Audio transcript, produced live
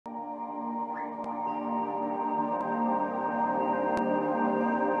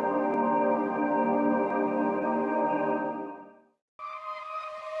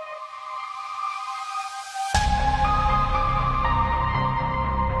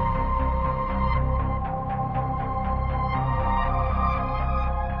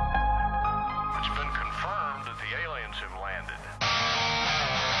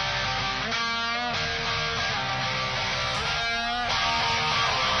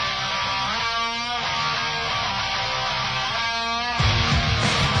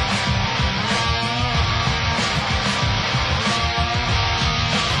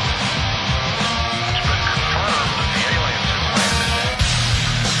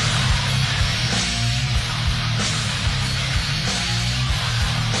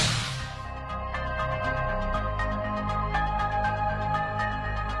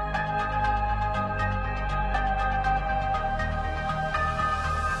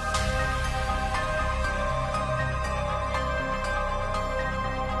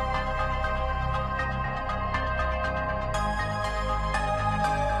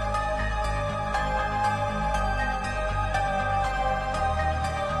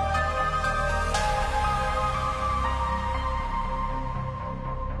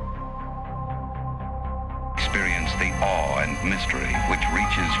experience the awe and mystery which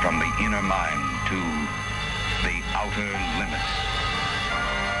reaches from the inner mind to the outer limits.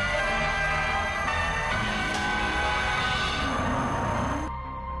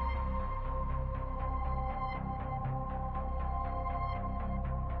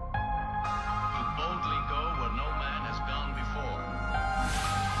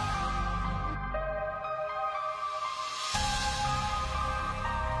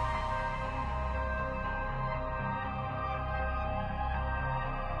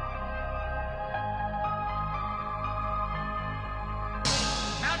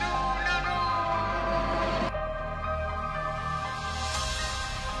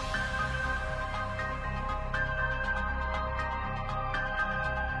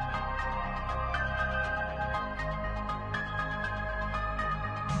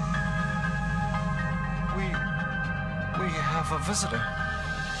 We have a visitor.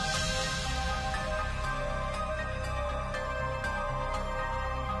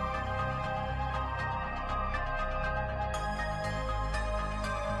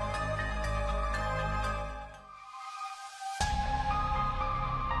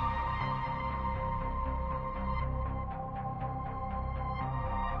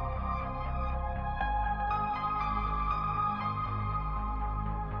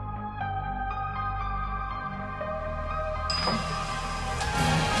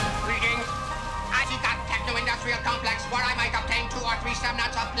 Industrial complex where I might obtain 2 or 3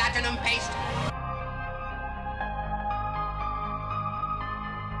 stemnuts of platinum paste.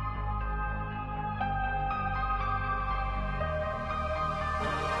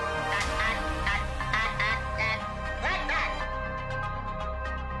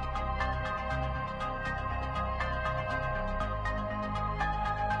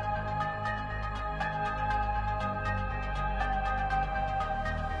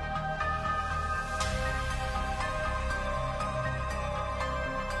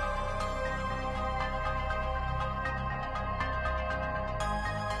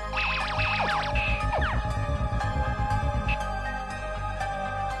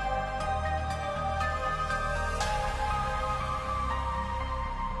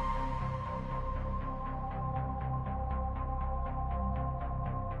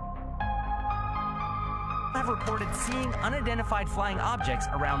 Have reported seeing unidentified flying objects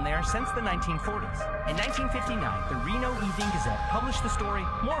around there since the 1940s. In 1959, the Reno Evening Gazette published the story,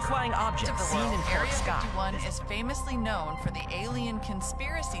 "More Flying Objects Seen in Port Sky." Area 51 is famously known for the alien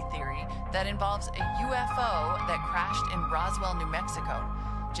conspiracy theory that involves a UFO that crashed in Roswell, New Mexico.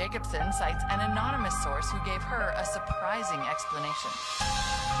 Jacobson cites an anonymous source who gave her a surprising explanation.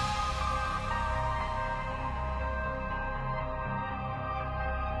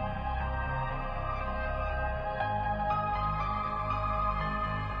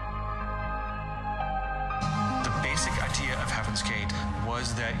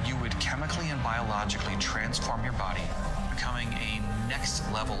 Was that you would chemically and biologically transform your body, becoming a next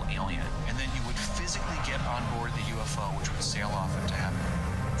level alien, and then you would physically get on board the UFO, which would sail off into heaven.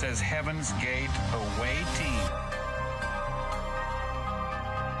 It says Heaven's Gate away team.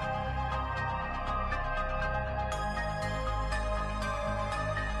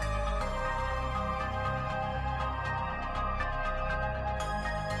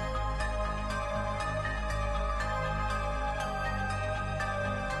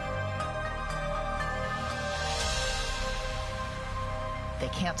 They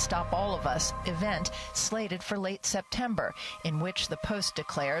Can't Stop All of Us event slated for late September, in which the Post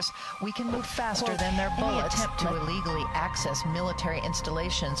declares, "We can move faster than their bullets." Any attempt to illegally access military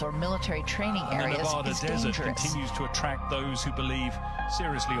installations or military training areas the Nevada is desert dangerous. continues to attract those who believe,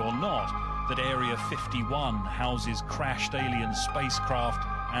 seriously or not, that Area 51 houses crashed alien spacecraft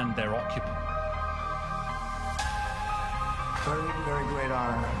and their occupants. Very, very great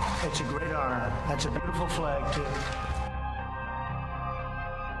honor. It's a great honor. That's a beautiful flag, too.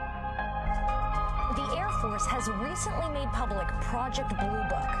 The Air Force has recently made public Project Blue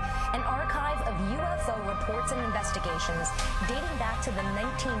Book, an archive of UFO reports and investigations dating back to the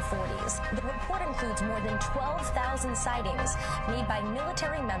 1940s. The report includes more than 12,000 sightings made by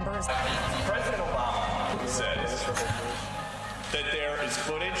military members. President Obama says that there is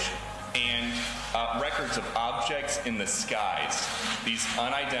footage and records of objects in the skies, these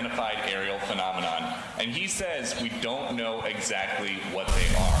unidentified aerial phenomenon, and he says we don't know exactly what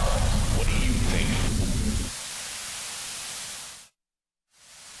they are. What do you think?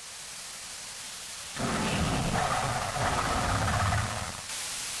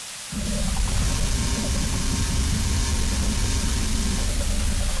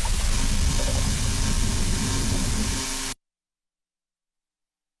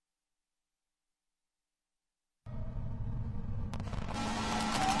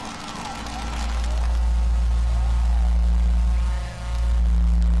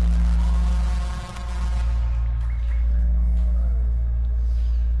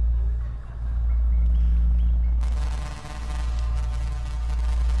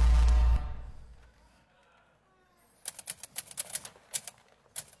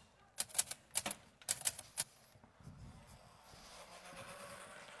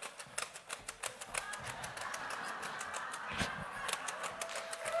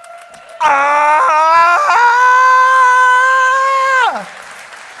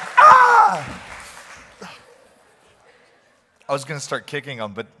 I was going to start kicking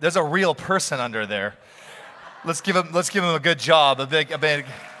them, but there's a real person under there. Let's give him a good job, a big.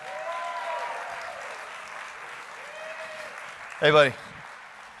 Hey, buddy.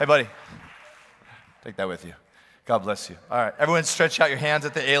 Take that with you. God bless you. All right, everyone stretch out your hands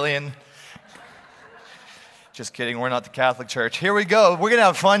at the alien. Just kidding, we're not the Catholic Church. Here we go. We're going to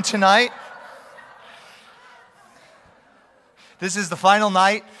have fun tonight. This is the final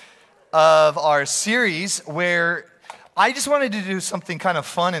night of our series where I just wanted to do something kind of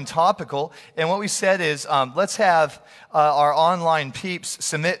fun and topical. And what we said is let's have our online peeps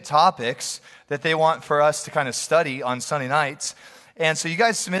submit topics that they want for us to kind of study on Sunday nights. And so you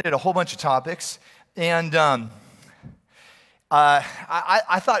guys submitted a whole bunch of topics. And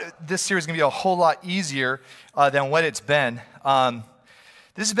I thought this series was going to be a whole lot easier than what it's been.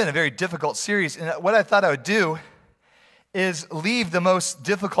 This has been a very difficult series. And what I thought I would do is leave the most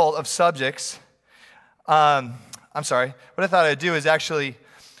difficult of subjects. What I thought I'd do is actually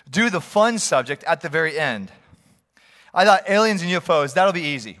do the fun subject at the very end. I thought aliens and UFOs, that'll be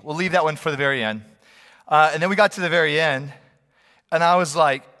easy. We'll leave that one for the very end. And then we got to the very end, and I was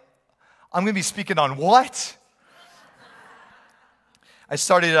like, I'm going to be speaking on what? I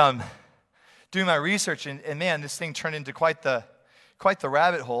started doing my research, and man, this thing turned into quite the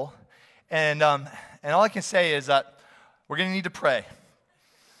rabbit hole. And all I can say is that we're going to need to pray.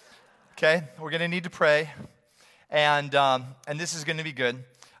 Okay? We're going to need to pray. And this is going to be good.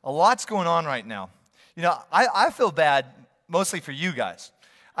 A lot's going on right now. You know, I feel bad mostly for you guys.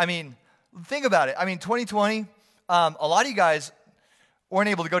 I mean, think about it. I mean, 2020, a lot of you guys weren't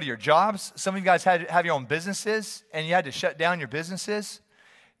able to go to your jobs. Some of you guys had to have your own businesses, and you had to shut down your businesses,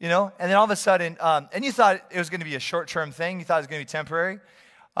 you know. And then all of a sudden, and you thought it was going to be a short-term thing. You thought it was going to be temporary.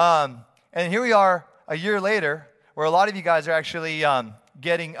 And here we are a year later, where a lot of you guys are actually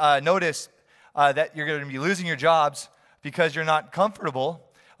getting notice that you're going to be losing your jobs because you're not comfortable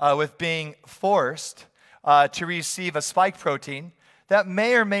with being forced to receive a spike protein that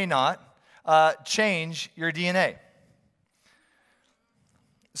may or may not change your DNA.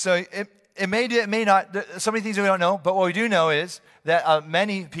 So it may do, it may not. So many things that we don't know, but what we do know is that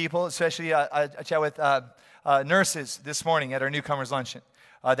many people, especially I chat with nurses this morning at our newcomers luncheon,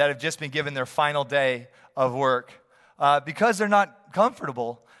 that have just been given their final day of work because they're not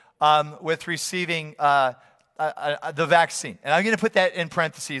comfortable with receiving the vaccine. And I'm going to put that in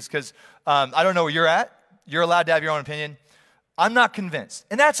parentheses because I don't know where you're at. You're allowed to have your own opinion. I'm not convinced,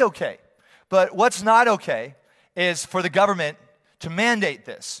 and that's okay. But what's not okay is for the government to mandate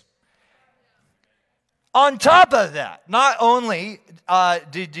this. On top of that, not only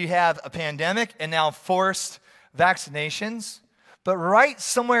did you have a pandemic and now forced vaccinations, but right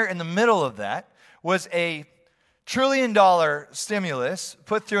somewhere in the middle of that was a $1 trillion stimulus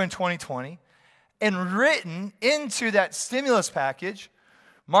put through in 2020, and written into that stimulus package,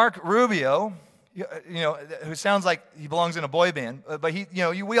 Mark Rubio, you know, who sounds like he belongs in a boy band, but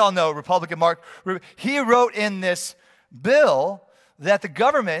we all know Republican Mark Rubio. He wrote in this bill that the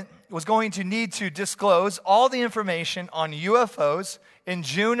government was going to need to disclose all the information on UFOs in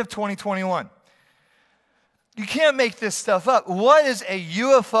June of 2021. You can't make this stuff up. What is a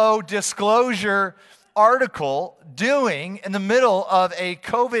UFO disclosure article doing in the middle of a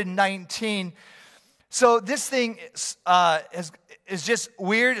COVID-19? So this thing is just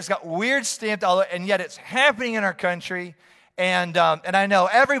weird. It's got weird stamped all over, and yet it's happening in our country. And I know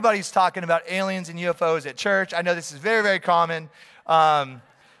everybody's talking about aliens and UFOs at church. I know this is very, very common.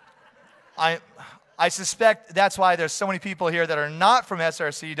 I suspect that's why there's so many people here that are not from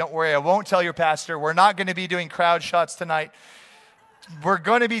SRC. Don't worry, I won't tell your pastor. We're not going to be doing crowd shots tonight. We're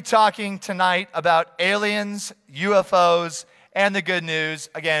going to be talking tonight about aliens, UFOs, and the good news.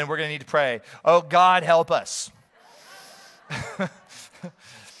 Again, we're going to need to pray. Oh, God, help us.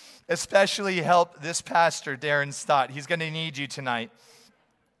 Especially help this pastor, Darren Stott. He's going to need you tonight.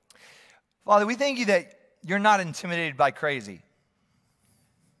 Father, we thank you that you're not intimidated by crazy.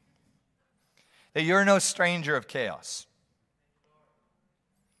 That you're no stranger of chaos.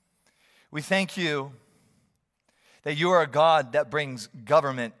 We thank you that you are a God that brings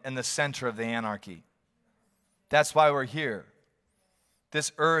government in the center of the anarchy. That's why we're here.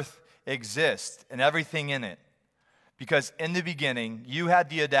 This earth exists and everything in it because in the beginning, you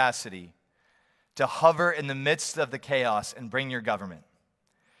had the audacity to hover in the midst of the chaos and bring your government,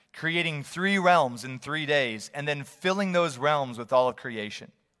 creating 3 realms in 3 days and then filling those realms with all of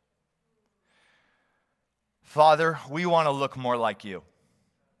creation. Father, we want to look more like you.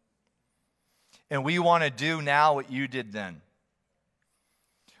 And we want to do now what you did then.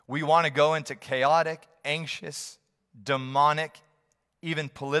 We want to go into chaotic, anxious, demonic, even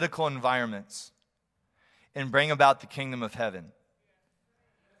political environments, and bring about the kingdom of heaven.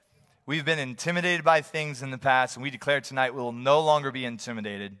 We've been intimidated by things in the past, and we declare tonight we will no longer be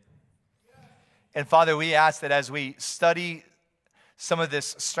intimidated. And Father, we ask that as we study some of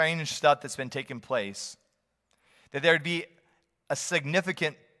this strange stuff that's been taking place, that there would be a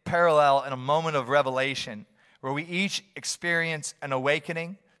significant parallel and a moment of revelation where we each experience an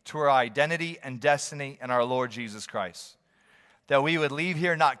awakening to our identity and destiny in our Lord Jesus Christ. That we would leave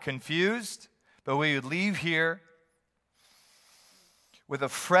here not confused, but we would leave here with a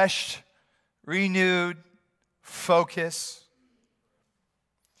fresh, renewed focus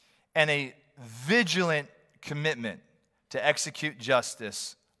and a vigilant commitment to execute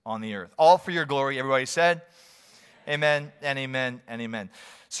justice on the earth. All for your glory, everybody said. Amen and amen and amen.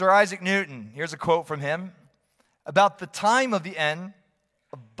 Sir Isaac Newton, here's a quote from him. About the time of the end,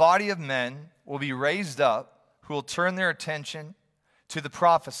 a body of men will be raised up who will turn their attention to the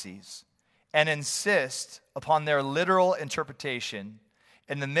prophecies and insist upon their literal interpretation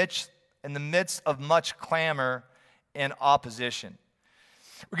in the midst of much clamor and opposition.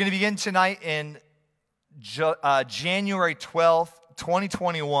 We're going to begin tonight in January 12th,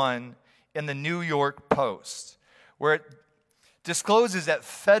 2021 in the New York Post, where it discloses that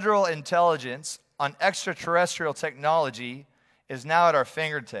federal intelligence on extraterrestrial technology is now at our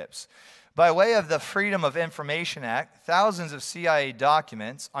fingertips. By way of the Freedom of Information Act, thousands of CIA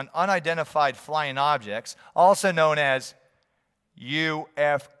documents on unidentified flying objects, also known as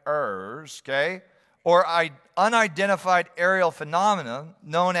UFOs, okay, or unidentified aerial phenomena,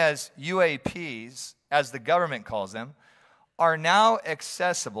 known as UAPs, as the government calls them, are now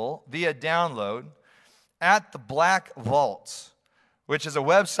accessible via download at the Black Vault, which is a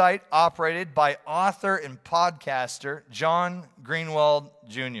website operated by author and podcaster John Greenwald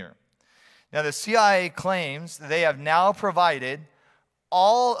Jr. Now, the CIA claims that they have now provided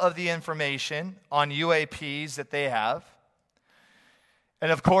all of the information on UAPs that they have.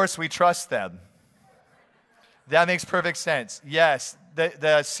 And of course, we trust them. That makes perfect sense. Yes,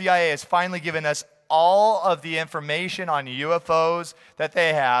 the CIA has finally given us all of the information on UFOs that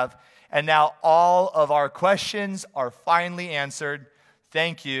they have, and now all of our questions are finally answered.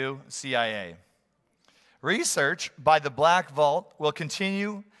 Thank you, CIA. Research by the Black Vault will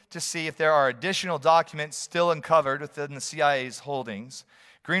continue to see if there are additional documents still uncovered within the CIA's holdings.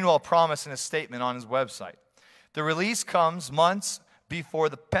 Greenwald promised in a statement on his website. The release comes months before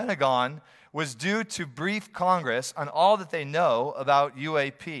the Pentagon was due to brief Congress on all that they know about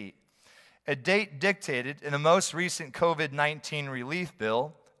UAP, a date dictated in the most recent COVID-19 relief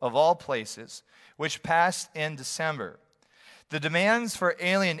bill, of all places, which passed in December. The demands for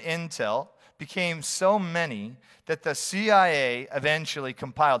alien intel became so many that the CIA eventually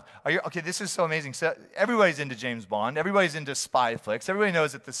compiled. Okay, this is so amazing. So everybody's into James Bond. Everybody's into spy flicks. Everybody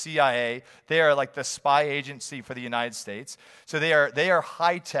knows that the CIA, they are like the spy agency for the United States. So they are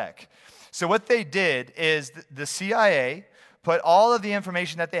high tech. So what they did is the CIA put all of the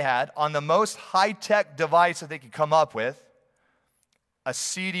information that they had on the most high tech device that they could come up with, a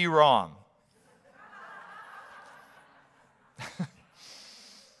CD-ROM.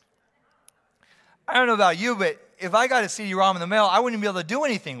 I don't know about you, but if I got a CD-ROM in the mail, I wouldn't be able to do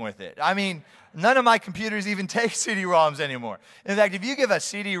anything with it. I mean, none of my computers even take CD-ROMs anymore. In fact, if you give a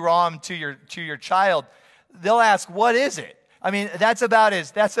CD-ROM to your child, they'll ask, "What is it?" I mean, that's about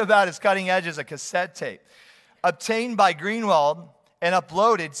as cutting edge as a cassette tape. Obtained by Greenwald and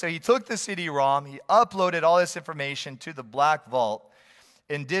uploaded, so he took the CD-ROM, he uploaded all this information to the Black Vault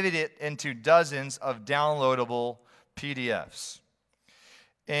and divvied it into dozens of downloadable PDFs.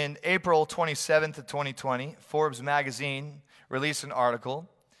 In April 27th of 2020, Forbes magazine released an article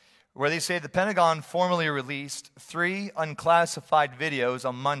where they say the Pentagon formally released 3 unclassified videos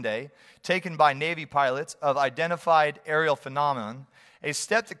on Monday taken by Navy pilots of identified aerial phenomenon, a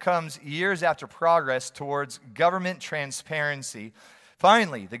step that comes years after progress towards government transparency.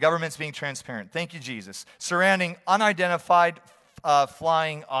 Finally, the government's being transparent. Thank you, Jesus. Surrounding unidentified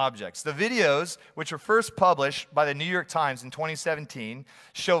flying objects. The videos, which were first published by the New York Times in 2017,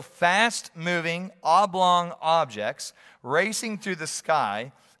 show fast-moving oblong objects racing through the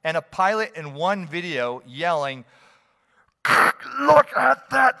sky and a pilot in one video yelling, "Look at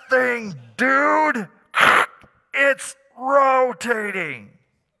that thing, dude! It's rotating!"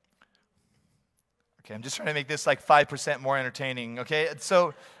 Okay, I'm just trying to make this like 5% more entertaining, okay?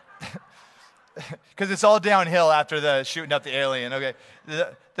 So because it's all downhill after the shooting up the alien. Okay,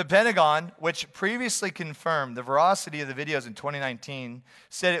 the Pentagon, which previously confirmed the veracity of the videos in 2019,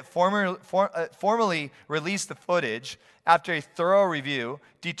 said it formally released the footage after a thorough review,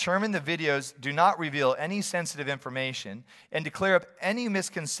 determined the videos do not reveal any sensitive information, and to clear up any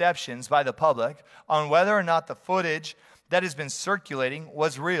misconceptions by the public on whether or not the footage that has been circulating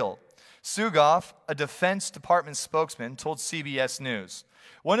was real. Sugoff, a Defense Department spokesman, told CBS News.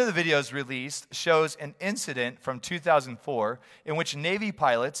 One of the videos released shows an incident from 2004 in which Navy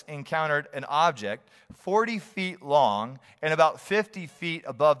pilots encountered an object 40 feet long and about 50 feet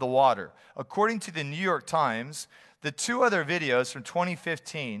above the water. According to the New York Times, the two other videos from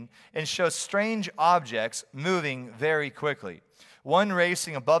 2015 show strange objects moving very quickly. One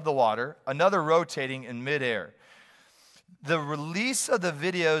racing above the water, another rotating in midair. The release of the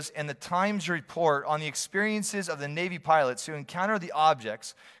videos and the Times report on the experiences of the Navy pilots who encounter the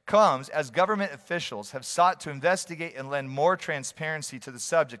objects comes as government officials have sought to investigate and lend more transparency to the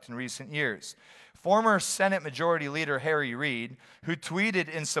subject in recent years. Former Senate Majority Leader Harry Reid, who tweeted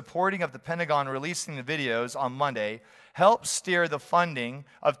in supporting of the Pentagon releasing the videos on Monday, helped steer the funding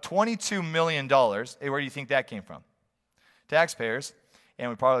of $22 million. Hey, where do you think that came from? Taxpayers,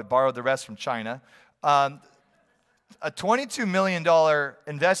 and we probably borrowed the rest from China. A $22 million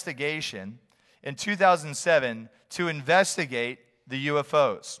investigation in 2007 to investigate the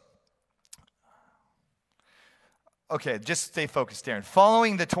UFOs. Okay, just stay focused, Darren.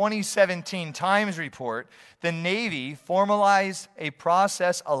 Following the 2017 Times report, the Navy formalized a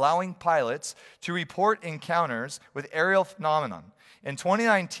process allowing pilots to report encounters with aerial phenomenon. In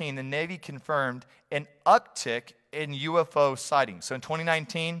 2019, the Navy confirmed an uptick in UFO sightings. So in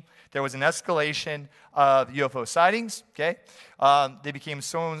 2019, there was an escalation of UFO sightings, okay? They became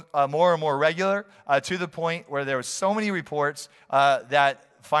more and more regular to the point where there was so many reports that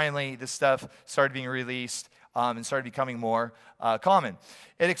finally this stuff started being released and started becoming more common.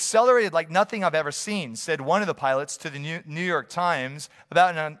 It accelerated like nothing I've ever seen, said one of the pilots to the New York Times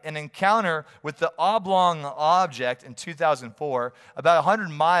about an encounter with the oblong object in 2004, about 100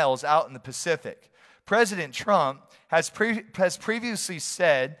 miles out in the Pacific. President Trump has previously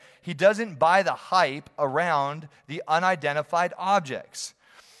said he doesn't buy the hype around the unidentified objects.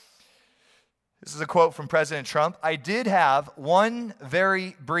 This is a quote from President Trump. "I did have one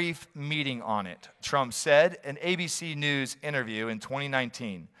very brief meeting on it," Trump said in an ABC News interview in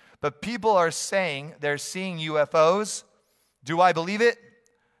 2019. "But people are saying they're seeing UFOs. Do I believe it?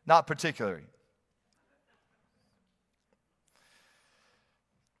 Not particularly."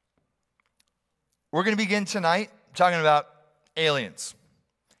 We're going to begin tonight talking about aliens.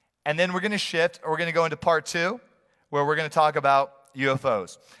 And then we're going to shift, or we're going to go into part 2, where we're going to talk about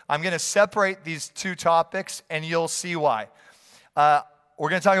UFOs. I'm going to separate these two topics, and you'll see why. We're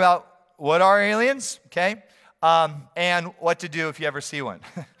going to talk about what are aliens, okay? And what to do if you ever see one.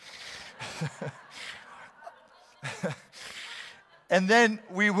 And then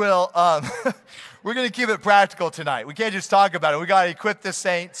we will, we're going to keep it practical tonight. We can't just talk about it. We got to equip the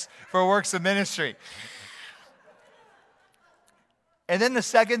saints for works of ministry. And then the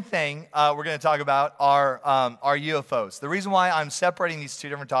second thing we're going to talk about are UFOs. The reason why I'm separating these two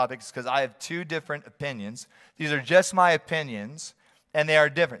different topics is because I have two different opinions. These are just my opinions, and they are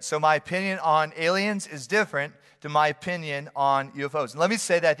different. So my opinion on aliens is different than my opinion on UFOs. And let me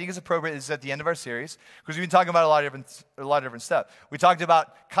say that I think it's appropriate. This is at the end of our series because we've been talking about a lot of different stuff. We talked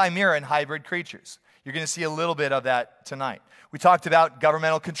about chimera and hybrid creatures. You're going to see a little bit of that tonight. We talked about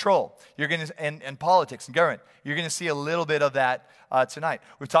governmental control. You're going to and politics and government. You're going to see a little bit of that tonight.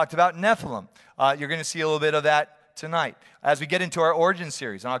 We've talked about Nephilim. You're going to see a little bit of that tonight. As we get into our origin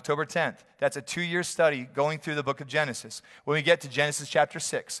series on October 10th, that's a 2-year study going through the book of Genesis. When we get to Genesis chapter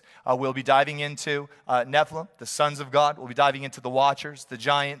 6, we'll be diving into Nephilim, the sons of God. We'll be diving into the Watchers, the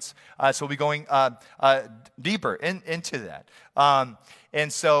giants. So we'll be going deeper into that.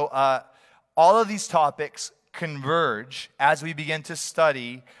 And so all of these topics converge as we begin to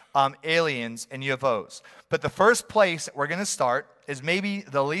study aliens and UFOs. But the first place that we're going to start is maybe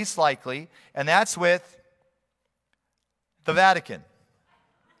the least likely, and that's with the Vatican.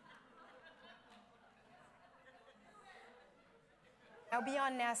 Now,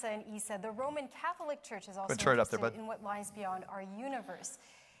 beyond NASA and ESA, the Roman Catholic Church is also interested in what lies beyond our universe.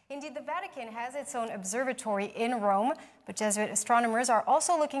 Indeed, the Vatican has its own observatory in Rome, but Jesuit astronomers are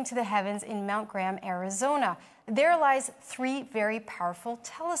also looking to the heavens in Mount Graham, Arizona. There lies 3 very powerful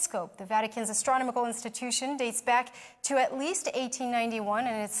telescopes. The Vatican's astronomical institution dates back to at least 1891,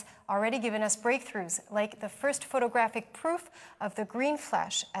 and it's already given us breakthroughs, like the first photographic proof of the green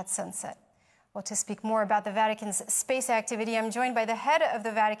flash at sunset. Well, to speak more about the Vatican's space activity, I'm joined by the head of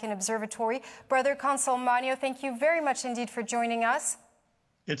the Vatican Observatory, Brother Consolmagno. Thank you very much indeed for joining us.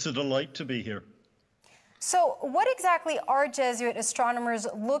 It's a delight to be here. So what exactly are Jesuit astronomers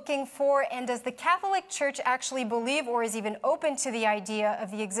looking for, and does the Catholic Church actually believe or is even open to the idea of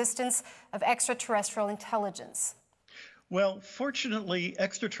the existence of extraterrestrial intelligence? Well, fortunately,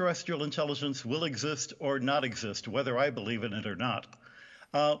 extraterrestrial intelligence will exist or not exist, whether I believe in it or not.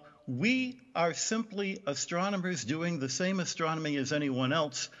 We are simply astronomers doing the same astronomy as anyone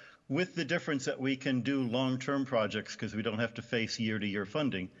else, with the difference that we can do long-term projects because we don't have to face year-to-year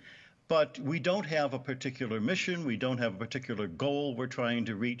funding. But we don't have a particular mission. We don't have a particular goal we're trying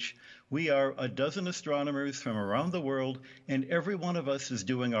to reach. We are a dozen astronomers from around the world, and every one of us is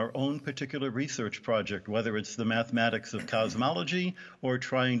doing our own particular research project, whether it's the mathematics of cosmology or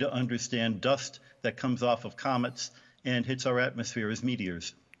trying to understand dust that comes off of comets and hits our atmosphere as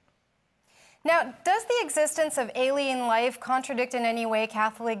meteors. Now, does the existence of alien life contradict in any way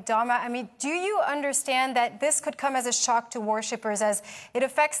Catholic dogma? I mean, do you understand that this could come as a shock to worshippers as it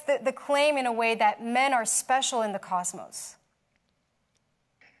affects the claim in a way that men are special in the cosmos?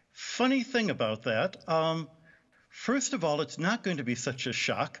 Funny thing about that, first of all, it's not going to be such a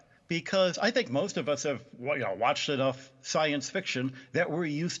shock because I think most of us have watched enough science fiction that we're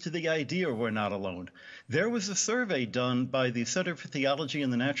used to the idea we're not alone. There was a survey done by the Center for Theology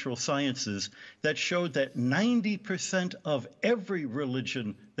and the Natural Sciences that showed that 90% of every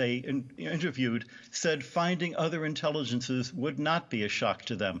religion they interviewed said finding other intelligences would not be a shock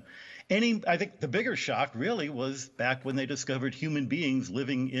to them. I think the bigger shock really was back when they discovered human beings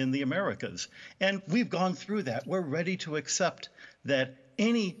living in the Americas. And we've gone through that. We're ready to accept that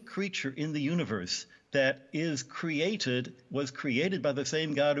any creature in the universe that was created by the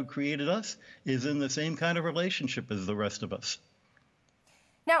same God who created us, is in the same kind of relationship as the rest of us.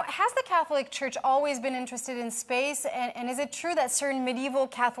 Now, has the Catholic Church always been interested in space? And is it true that certain medieval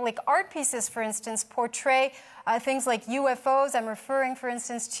Catholic art pieces, for instance, portray things like UFOs? I'm referring, for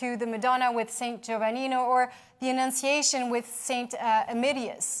instance, to the Madonna with Saint Giovannino or the Annunciation with Saint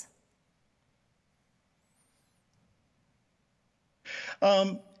Emilius.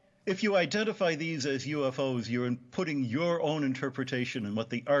 If you identify these as UFOs, you're putting your own interpretation in what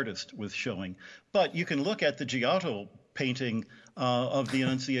the artist was showing. But you can look at the Giotto painting of the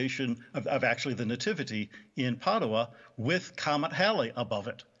Annunciation, of actually the Nativity in Padua with Comet Halley above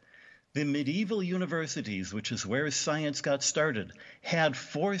it. The medieval universities, which is where science got started, had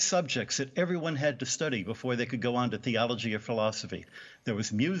 4 subjects that everyone had to study before they could go on to theology or philosophy. There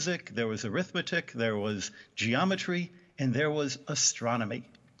was music, there was arithmetic, there was geometry, and there was astronomy.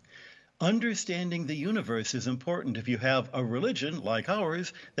 Understanding the universe is important if you have a religion like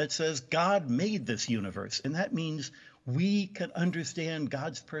ours that says God made this universe. And that means we can understand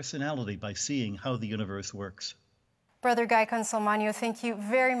God's personality by seeing how the universe works. Brother Guy Consolmagno, thank you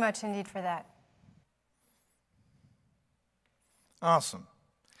very much indeed for that. Awesome.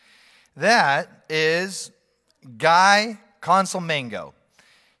 That is Guy Consolmagno.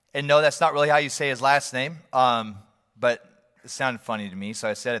 And no, that's not really how you say his last name, but it sounded funny to me, so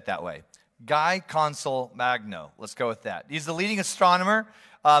I said it that way. Guy Consolmagno. Let's go with that. He's the leading astronomer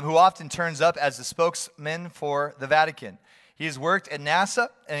who often turns up as the spokesman for the Vatican. He has worked at NASA,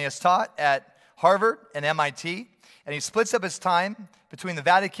 and he has taught at Harvard and MIT, and he splits up his time between the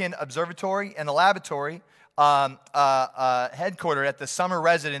Vatican Observatory and the laboratory headquartered at the summer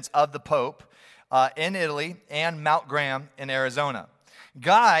residence of the Pope in Italy and Mount Graham in Arizona.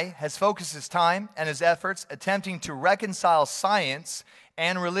 Guy has focused his time and his efforts attempting to reconcile science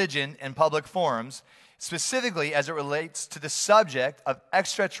and religion in public forums, specifically as it relates to the subject of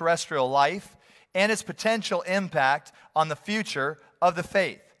extraterrestrial life and its potential impact on the future of the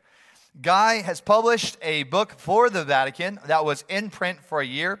faith. Guy has published a book for the Vatican that was in print for a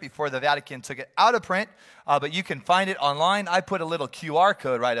year before the Vatican took it out of print, but you can find it online. I put a little QR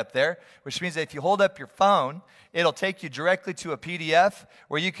code right up there, which means that if you hold up your phone, it'll take you directly to a PDF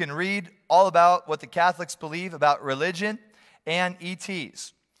where you can read all about what the Catholics believe about religion and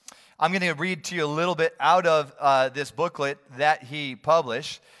ETs. I'm going to read to you a little bit out of this booklet that he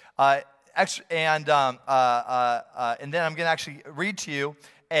published, and then I'm going to actually read to you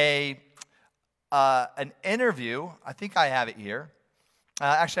an interview. I think I have it here.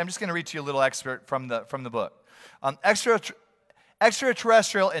 Actually, I'm just going to read to you a little excerpt from the book.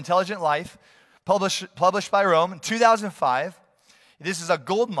 Extraterrestrial Intelligent Life, published by Rome in 2005. This is a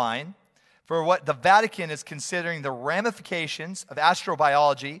gold mine for what the Vatican is considering the ramifications of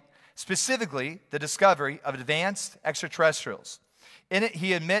astrobiology, specifically the discovery of advanced extraterrestrials. In it,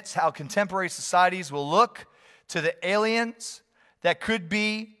 he admits how contemporary societies will look to the aliens that could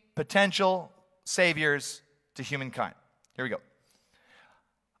be potential saviors to humankind. Here we go.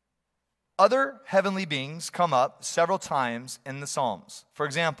 Other heavenly beings come up several times in the Psalms. For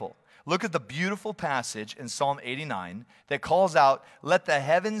example, look at the beautiful passage in Psalm 89 that calls out, "Let the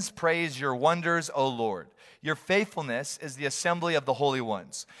heavens praise your wonders, O Lord. Your faithfulness is the assembly of the holy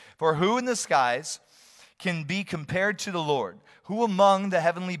ones. For who in the skies can be compared to the Lord? Who among the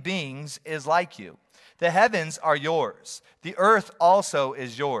heavenly beings is like you? The heavens are yours. The earth also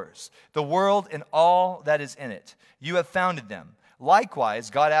is yours. The world and all that is in it. You have founded them."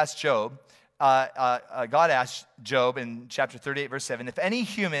 Likewise, God asked Job in chapter 38, verse 7, "If any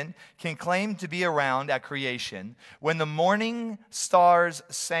human can claim to be around at creation, when the morning stars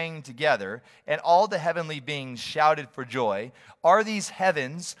sang together and all the heavenly beings shouted for joy, are these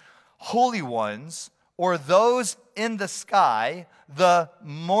heavens holy ones, or those in the sky, the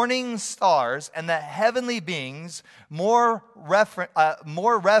morning stars and the heavenly beings more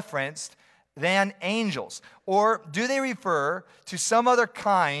referenced than angels? Or do they refer to some other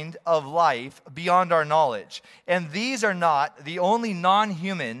kind of life beyond our knowledge? And these are not the only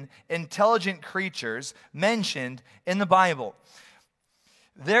non-human intelligent creatures mentioned in the Bible."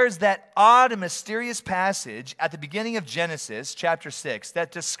 There's that odd and mysterious passage at the beginning of Genesis chapter 6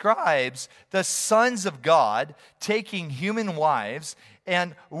 that describes the sons of God taking human wives,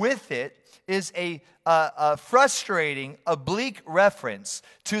 and with it is a frustrating, oblique reference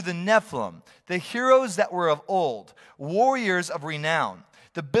to the Nephilim, the heroes that were of old, warriors of renown.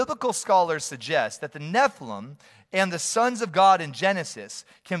 The biblical scholars suggest that the Nephilim and the sons of God in Genesis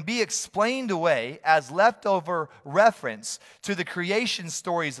can be explained away as leftover reference to the creation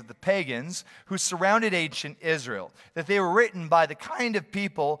stories of the pagans who surrounded ancient Israel, that they were written by the kind of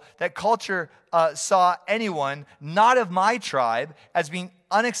people that culture saw anyone not of my tribe as being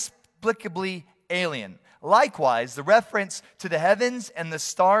inexplicably alien. Likewise, the reference to the heavens and the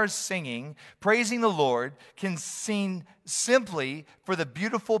stars singing, praising the Lord, can seen simply for the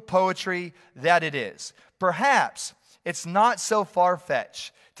beautiful poetry that it is. Perhaps it's not so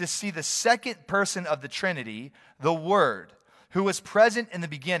far-fetched to see the second person of the Trinity, the Word, who was present in the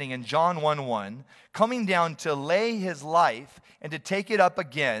beginning in John 1:1, coming down to lay his life and to take it up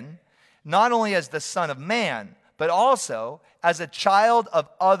again, not only as the Son of Man, but also as a child of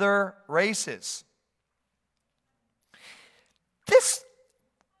other races. This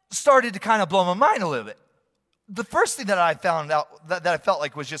started to kind of blow my mind a little bit. The first thing that I found out that I felt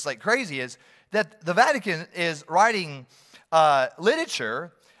like was just like crazy is that the Vatican is writing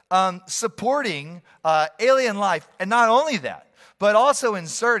literature supporting alien life. And not only that, but also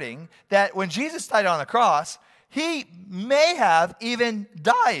inserting that when Jesus died on the cross, he may have even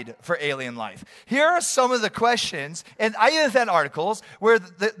died for alien life. Here are some of the questions, and I even found articles where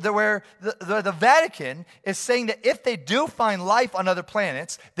the Vatican is saying that if they do find life on other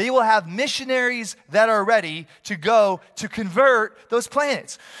planets, they will have missionaries that are ready to go to convert those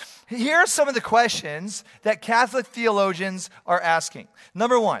planets. Here are some of the questions that Catholic theologians are asking.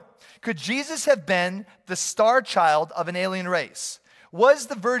 Number one, could Jesus have been the star child of an alien race? Was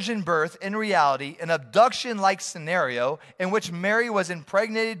the virgin birth in reality an abduction-like scenario in which Mary was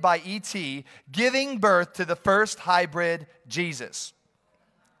impregnated by E.T., giving birth to the first hybrid Jesus?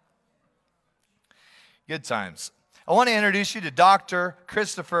 Good times. I want to introduce you to Dr.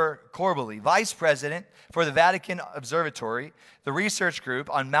 Christopher Corbally, Vice President for the Vatican Observatory, the research group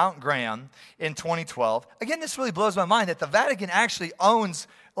on Mount Graham in 2012. Again, this really blows my mind that the Vatican actually owns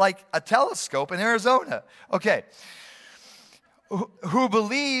like a telescope in Arizona. Okay. Who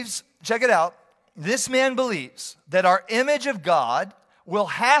believes, check it out, this man believes that our image of God will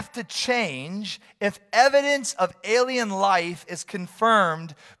have to change if evidence of alien life is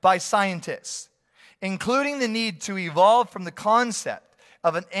confirmed by scientists, including the need to evolve from the concept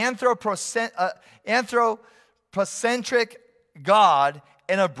of an anthropocentric God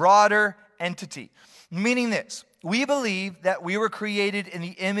and a broader entity. Meaning this, we believe that we were created in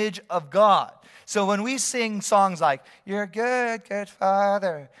the image of God. So when we sing songs like, "You're a good, good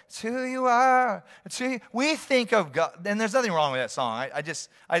Father, it's who you are," we think of God, and there's nothing wrong with that song. I just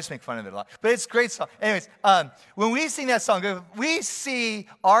make fun of it a lot. But it's a great song. Anyways, when we sing that song, we see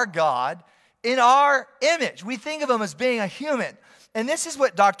our God in our image. We think of him as being a human. And this is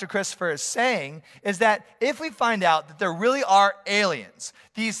what Dr. Christopher is saying, is that if we find out that there really are aliens,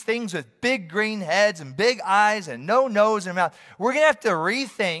 these things with big green heads and big eyes and no nose and mouth, we're going to have to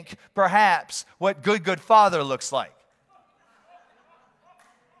rethink perhaps what good, good Father looks like.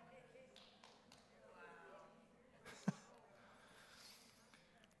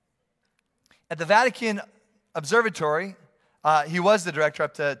 At the Vatican Observatory, he was the director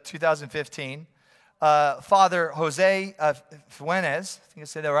up to 2015. Father Jose Fuentes, I think I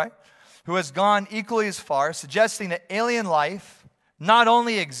said that right, who has gone equally as far, suggesting that alien life not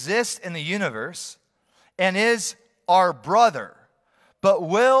only exists in the universe and is our brother, but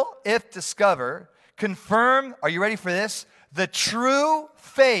will, if discovered, confirm, are you ready for this, the true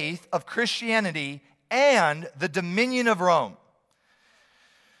faith of Christianity and the dominion of Rome.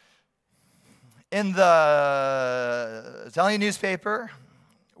 In the Italian newspaper,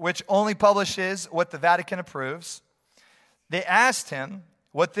 which only publishes what the Vatican approves, they asked him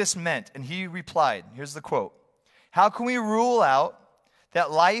what this meant, and he replied, here's the quote, "How can we rule out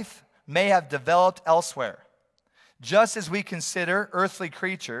that life may have developed elsewhere? Just as we consider earthly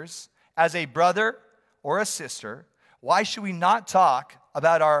creatures as a brother or a sister, why should we not talk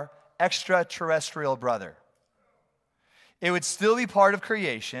about our extraterrestrial brother? It would still be part of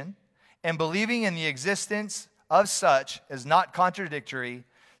creation, and believing in the existence of such is not contradictory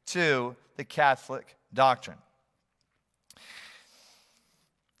to the Catholic doctrine."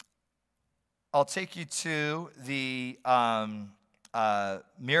 I'll take you to the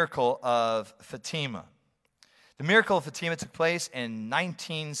miracle of Fatima. The miracle of Fatima took place in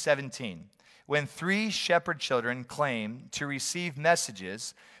 1917 when 3 shepherd children claimed to receive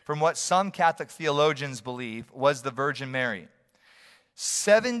messages from what some Catholic theologians believe was the Virgin Mary.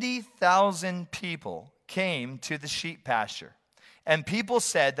 70,000 people came to the sheep pasture, and people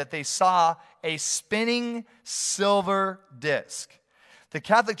said that they saw a spinning silver disc. The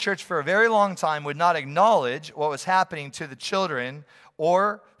Catholic Church for a very long time would not acknowledge what was happening to the children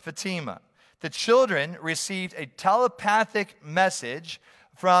or Fatima. The children received a telepathic message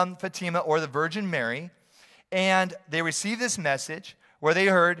from Fatima or the Virgin Mary, and they received this message where they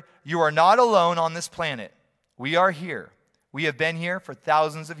heard, "You are not alone on this planet. We are here. We have been here for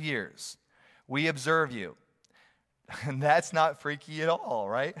thousands of years. We observe you." And that's not freaky at all,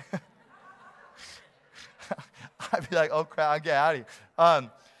 right? I'd be like, "Oh crap, I'll get out of here."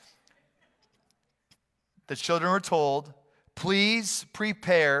 The children were told, "Please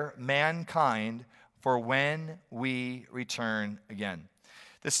prepare mankind for when we return again."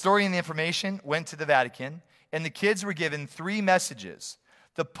 The story and the information went to the Vatican, and the kids were given 3 messages.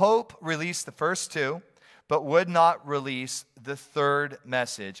 The Pope released the first 2, but would not release the 3rd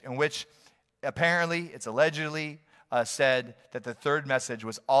message, in which apparently, it's allegedly said that the 3rd message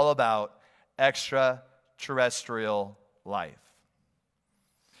was all about extraterrestrial life.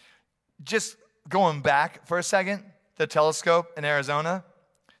 Just going back for a second, the telescope in Arizona,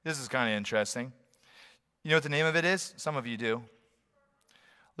 this is kind of interesting. You know what the name of it is? Some of you do.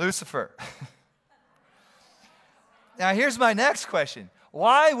 Lucifer. Now here's my next question.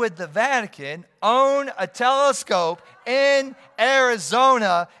 Why would the Vatican own a telescope in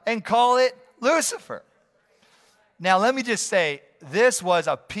Arizona and call it Lucifer? Now let me just say, this was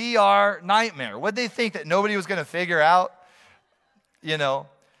a PR nightmare. What did they think, that nobody was going to figure out? You know,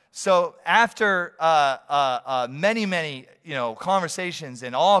 so after many conversations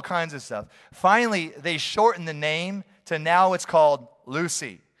and all kinds of stuff, finally they shortened the name to now it's called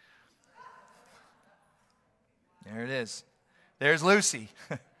Lucy. There it is. There's Lucy.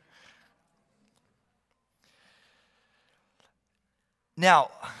 Now,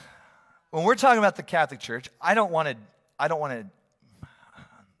 when we're talking about the Catholic Church, I don't want to.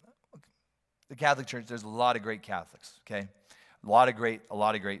 The Catholic Church, there's a lot of great Catholics, okay? A lot of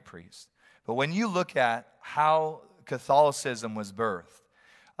great priests. But when you look at how Catholicism was birthed,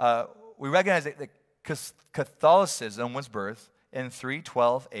 we recognize that Catholicism was birthed in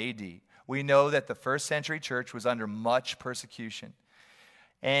 312 AD. We know that the first century church was under much persecution.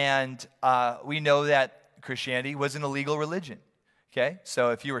 And we know that Christianity was an illegal religion. Okay,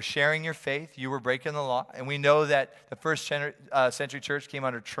 so if you were sharing your faith, you were breaking the law. And we know that the first century church came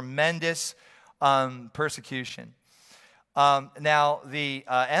under tremendous persecution. Now, the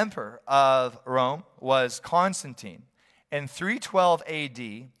emperor of Rome was Constantine. In 312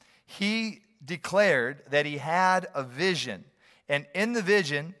 AD, he declared that he had a vision. And in the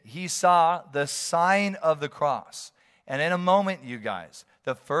vision, he saw the sign of the cross. And in a moment, you guys,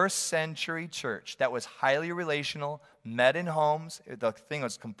 the first century church that was highly relational, met in homes, the thing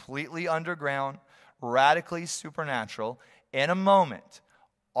was completely underground, radically supernatural. In a moment,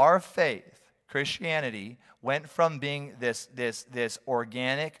 our faith, Christianity, went from being this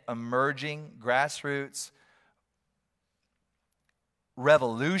organic, emerging, grassroots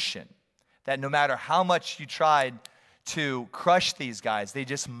revolution that no matter how much you tried to crush these guys, they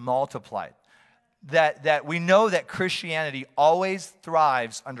just multiplied. That we know that Christianity always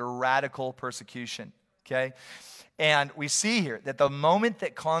thrives under radical persecution, okay? And we see here that the moment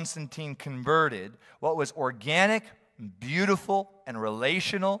that Constantine converted, what was organic, beautiful, and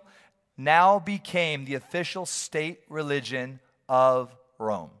relational now became the official state religion of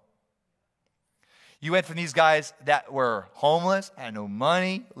Rome. You went from these guys that were homeless, had no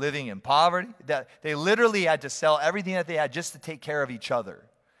money, living in poverty, that they literally had to sell everything that they had just to take care of each other.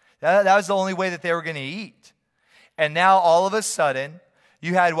 That was the only way that they were going to eat. And now all of a sudden,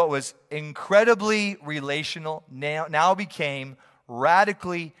 you had what was incredibly relational, now became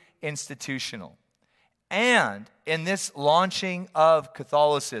radically institutional. And in this launching of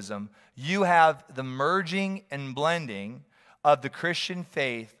Catholicism, you have the merging and blending of the Christian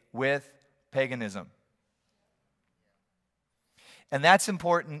faith with paganism. And that's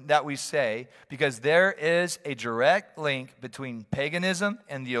important that we say, because there is a direct link between paganism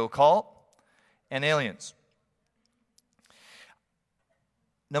and the occult and aliens.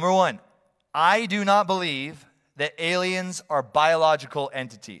 Number one, I do not believe that aliens are biological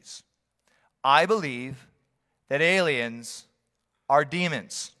entities. I believe that aliens are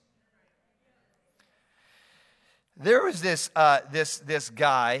demons. There was this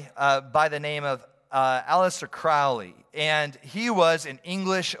guy by the name of Aleister Crowley, and he was an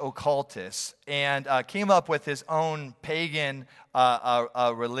English occultist and came up with his own pagan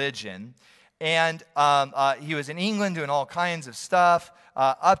religion. And he was in England doing all kinds of stuff,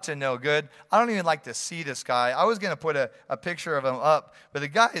 up to no good. I don't even like to see this guy. I was going to put a picture of him up, but the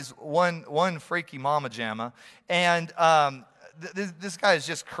guy is one freaky mama jamma. And this guy is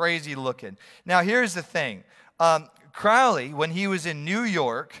just crazy looking. Now, here's the thing. Crowley, when he was in New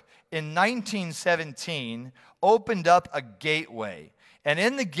York in 1917, opened up a gateway. And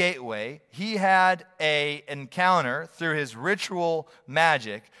in the gateway, he had an encounter through his ritual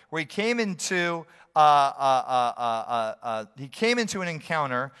magic where he came into an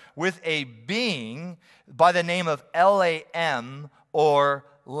encounter with a being by the name of Lam, or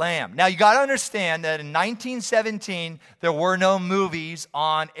Lamb. Now, you got to understand that in 1917, there were no movies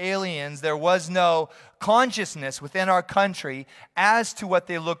on aliens. There was no consciousness within our country as to what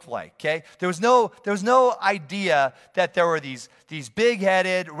they looked like, okay? There was no idea that there were these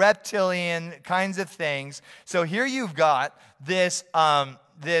big-headed, reptilian kinds of things. So here you've got this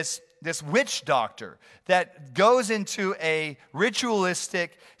witch doctor that goes into a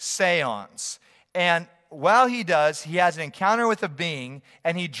ritualistic seance. And while he does, he has an encounter with a being,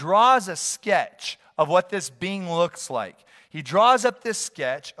 and he draws a sketch of what this being looks like. He draws up this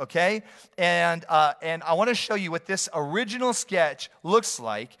sketch, okay? And I want to show you what this original sketch looks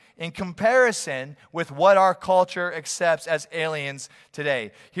like in comparison with what our culture accepts as aliens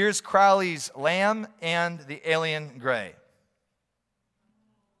today. Here's Crowley's Lamb and the alien gray.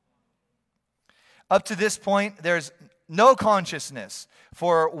 Up to this point, there's no consciousness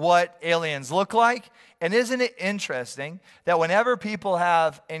for what aliens look like. And isn't it interesting that whenever people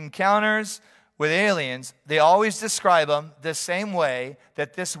have encounters with aliens, they always describe them the same way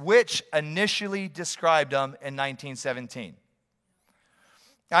that this witch initially described them in 1917?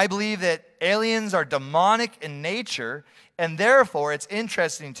 I believe that aliens are demonic in nature, and therefore it's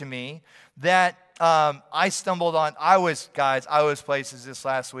interesting to me that I was places this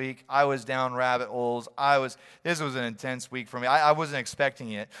last week. I was down rabbit holes. This was an intense week for me. I wasn't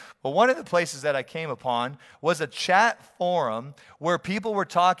expecting it. But one of the places that I came upon was a chat forum where people were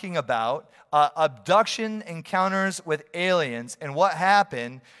talking about abduction encounters with aliens and what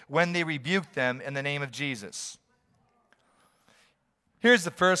happened when they rebuked them in the name of Jesus. Here's the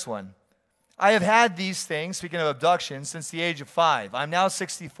first one. I have had these things, speaking of abduction, since the age of 5. I'm now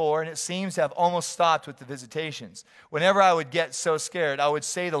 64, and it seems to have almost stopped with the visitations. Whenever I would get so scared, I would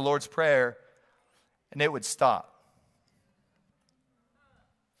say the Lord's Prayer, and it would stop.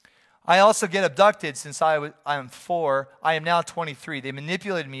 I also get abducted since I am 4. I am now 23. They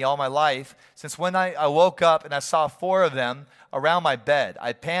manipulated me all my life since when I woke up and I saw 4 of them around my bed.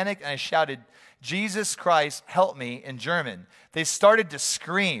 I panicked and I shouted, "Jesus Christ, help me," in German. They started to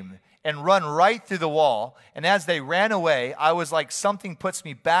scream and run right through the wall. And as they ran away, I was like something puts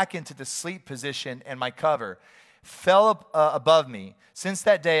me back into the sleep position, and my cover fell above me. Since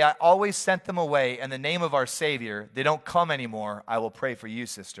that day, I always sent them away in the name of our Savior. They don't come anymore. I will pray for you,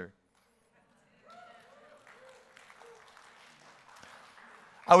 sister.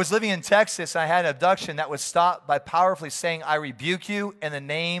 I was living in Texas, and I had an abduction that was stopped by powerfully saying, "I rebuke you in the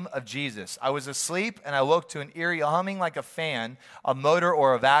name of Jesus." I was asleep, and I woke to an eerie humming like a fan, a motor,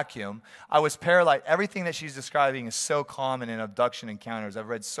 or a vacuum. I was paralyzed. Everything that she's describing is so common in abduction encounters. I've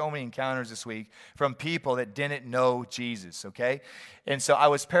read so many encounters this week from people that didn't know Jesus, okay? And so I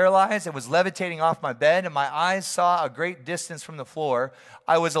was paralyzed and was levitating off my bed, and my eyes saw a great distance from the floor.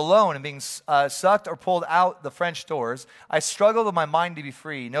 I was alone and being sucked or pulled out the French doors. I struggled with my mind to be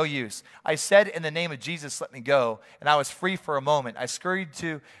free. free, no use. I said, in the name of Jesus, let me go, and I was free for a moment. I scurried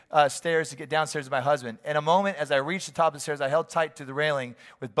to stairs to get downstairs with my husband. In a moment, as I reached the top of the stairs, I held tight to the railing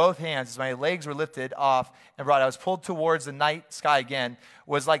with both hands as my legs were lifted off and brought. I was pulled towards the night sky again. It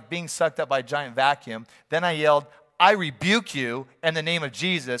was like being sucked up by a giant vacuum. Then I yelled, I rebuke you in the name of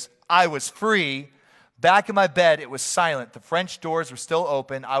Jesus. I was free. Back in my bed, it was silent. The French doors were still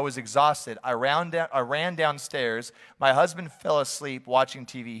open. I was exhausted. I ran downstairs. My husband fell asleep watching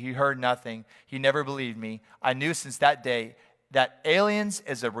TV. He heard nothing. He never believed me. I knew since that day that aliens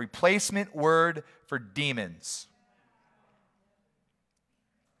is a replacement word for demons.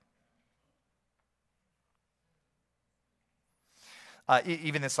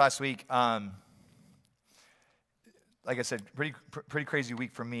 Even this last week, like I said, pretty crazy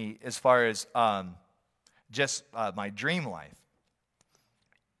week for me as far as just my dream life.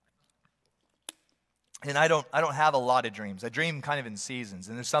 And I don't have a lot of dreams. I dream kind of in seasons,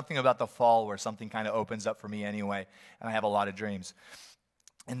 and there's something about the fall where something kind of opens up for me anyway, and I have a lot of dreams.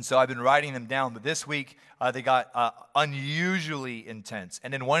 And so I've been writing them down, but this week they got unusually intense.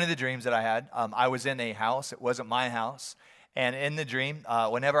 And in one of the dreams that I had, I was in a house. It wasn't my house. And in the dream,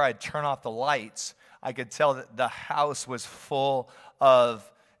 whenever I'd turn off the lights, I could tell that the house was full of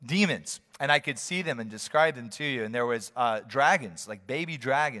demons. And I could see them and describe them to you. And there was dragons, like baby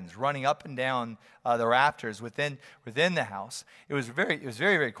dragons, running up and down the rafters within the house. It was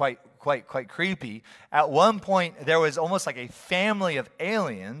very quite creepy. At one point, there was almost like a family of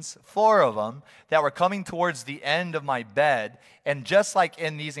aliens, 4 of them, that were coming towards the end of my bed. And just like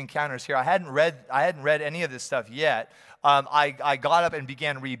in these encounters here, I hadn't read any of this stuff yet. I got up and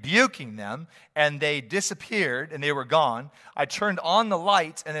began rebuking them, and they disappeared, and they were gone. I turned on the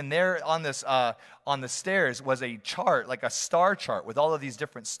lights, and then there on the stairs was a chart, like a star chart with all of these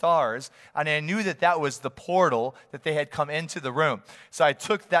different stars, and I knew that that was the portal that they had come into the room. So I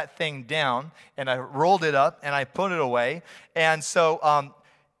took that thing down, and I rolled it up, and I put it away. And so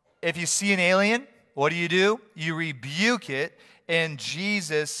if you see an alien, what do? You rebuke it in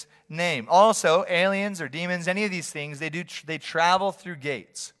Jesus' name. Also, aliens or demons, any of these things, they travel through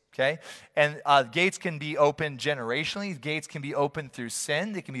gates. Okay? And gates can be opened generationally. Gates can be opened through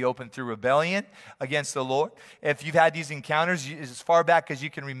sin. They can be opened through rebellion against the Lord. If you've had these encounters as far back as you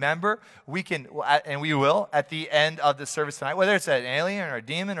can remember, we can, and we will, at the end of the service tonight, whether it's an alien or a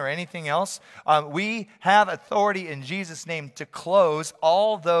demon or anything else, we have authority in Jesus' name to close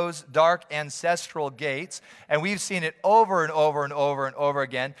all those dark ancestral gates. And we've seen it over and over and over and over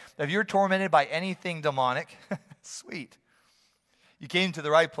again. If you're tormented by anything demonic, sweet. You came to the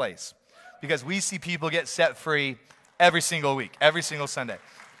right place, because we see people get set free every single week, every single Sunday.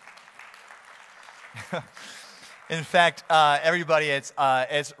 In fact, everybody, it's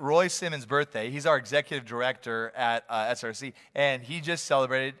Roy Simmons' birthday. He's our executive director at SRC, and he just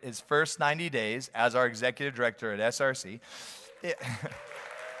celebrated his first 90 days as our executive director at SRC.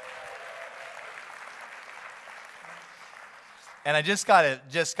 And I just got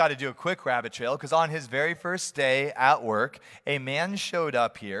to do a quick rabbit trail, because on his very first day at work, a man showed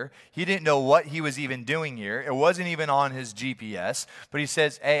up here. He didn't know what he was even doing here. It wasn't even on his GPS. But he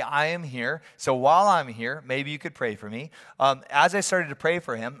says, hey, I am here. So while I'm here, maybe you could pray for me. As I started to pray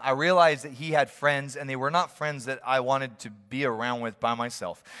for him, I realized that he had friends, and they were not friends that I wanted to be around with by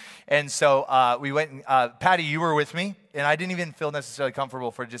myself. And so we went, Patty, you were with me. And I didn't even feel necessarily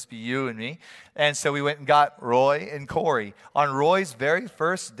comfortable for it to just be you and me. And so we went and got Roy and Corey. On Roy's very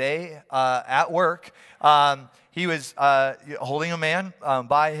first day at work, he was holding a man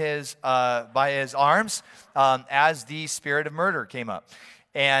by his arms as the spirit of murder came up.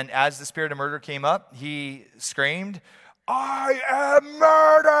 And as the spirit of murder came up, he screamed, I am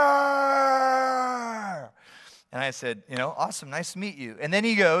murder! And I said, awesome, nice to meet you. And then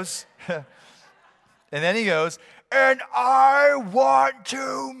he goes, and I want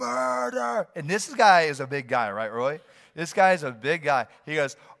to murder. And this guy is a big guy, right, Roy? This guy is a big guy. He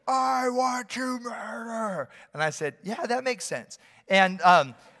goes, I want to murder. And I said, yeah, that makes sense. And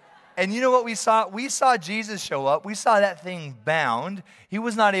you know what we saw? We saw Jesus show up. We saw that thing bound. He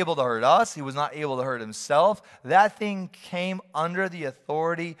was not able to hurt us. He was not able to hurt himself. That thing came under the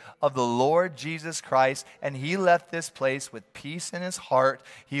authority of the Lord Jesus Christ, and he left this place with peace in his heart.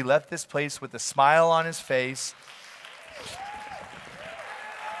 He left this place with a smile on his face.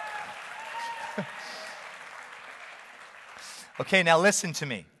 Okay, now listen to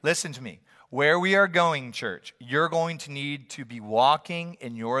me. Listen to me. Where we are going, church, you're going to need to be walking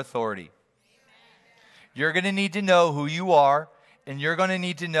in your authority. You're going to need to know who you are, and you're going to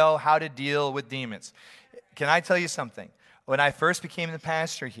need to know how to deal with demons. Can I tell you something? When I first became the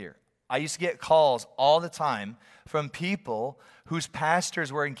pastor here, I used to get calls all the time from people whose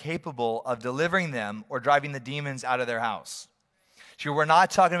pastors were incapable of delivering them or driving the demons out of their house. So we're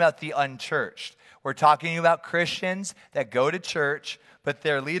not talking about the unchurched. We're talking about Christians that go to church, but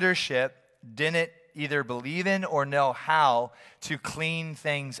their leadership didn't either believe in or know how to clean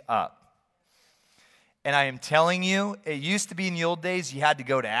things up. And I am telling you, it used to be in the old days you had to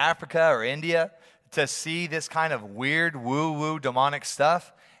go to Africa or India to see this kind of weird woo-woo demonic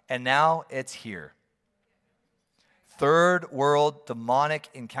stuff, and now it's here. Third world demonic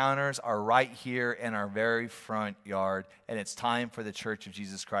encounters are right here in our very front yard, and it's time for the Church of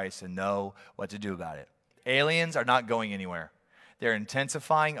Jesus Christ to know what to do about it. Aliens are not going anywhere. They're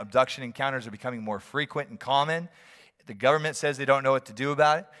intensifying. Abduction encounters are becoming more frequent and common. The government says they don't know what to do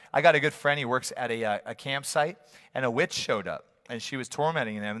about it. I got a good friend. He works at a campsite, and a witch showed up, and she was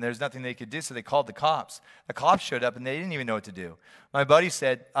tormenting them, and there's nothing they could do, so they called the cops. The cops showed up, and they didn't even know what to do. My buddy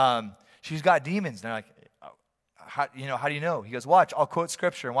said, she's got demons. And they're like, how do you know? He goes, watch, I'll quote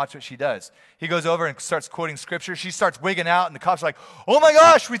scripture and watch what she does. He goes over and starts quoting scripture. She starts wigging out, and the cops are like, oh my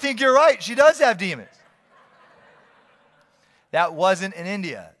gosh, we think you're right. She does have demons. That wasn't in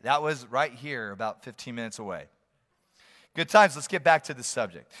India. That was right here, about 15 minutes away. Good times. Let's get back to the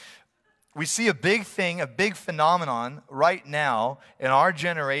subject. We see a big thing, a big phenomenon right now in our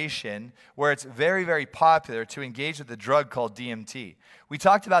generation where it's very, very popular to engage with a drug called DMT. We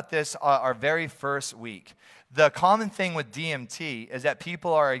talked about this our very first week. The common thing with DMT is that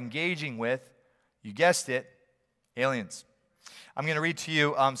people are engaging with, you guessed it, aliens. I'm going to read to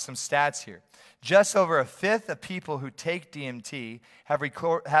you some stats here. Just over a fifth of people who take DMT have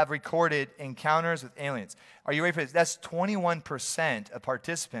recorded encounters with aliens. Are you ready for this? That's 21% of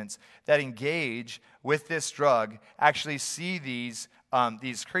participants that engage with this drug actually see these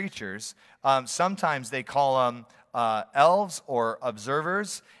creatures. Sometimes they call them elves or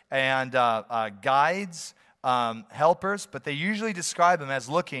observers and guides, helpers, but they usually describe them as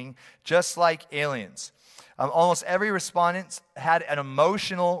looking just like aliens. Almost every respondent had an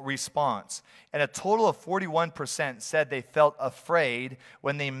emotional response, and a total of 41% said they felt afraid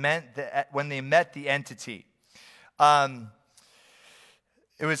when they met the entity.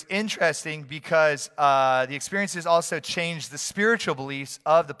 It was interesting because the experiences also changed the spiritual beliefs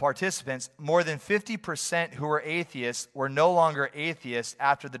of the participants. More than 50% who were atheists were no longer atheists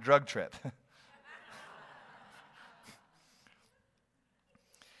after the drug trip.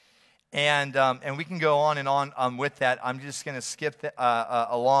 And we can go on and on with that. I'm just going to skip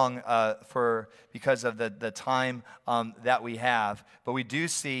along because of the time that we have. But we do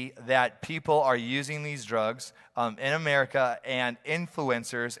see that people are using these drugs in America and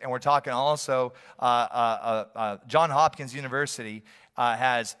influencers. And we're talking also Johns Hopkins University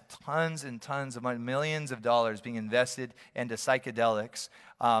has tons and tons of money, millions of dollars being invested into psychedelics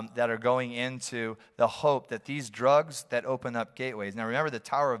that are going into the hope that these drugs that open up gateways. Now remember, the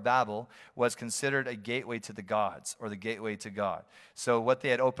Tower of Babel was considered a gateway to the gods, or the gateway to God. So what they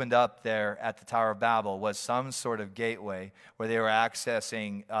had opened up there at the Tower of Babel was some sort of gateway where they were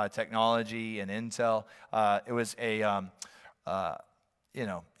accessing technology and intel. It was an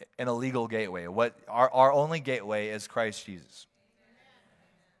illegal gateway. What our only gateway is Christ Jesus.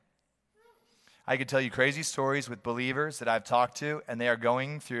 I could tell you crazy stories with believers that I've talked to, and they are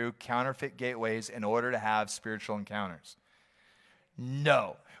going through counterfeit gateways in order to have spiritual encounters.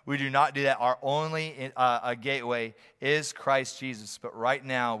 No, we do not do that. Our only gateway is Christ Jesus. But right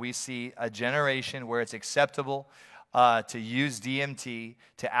now, we see a generation where it's acceptable to use DMT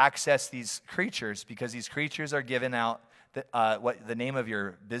to access these creatures, because these creatures are given out what the name of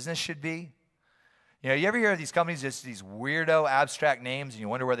your business should be. You know, you ever hear of these companies, just these weirdo abstract names, and you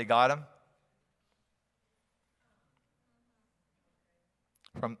wonder where they got them?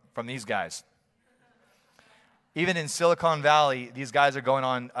 From these guys. Even in Silicon Valley, these guys are going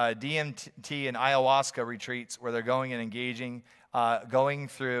on DMT and ayahuasca retreats where they're going and engaging, going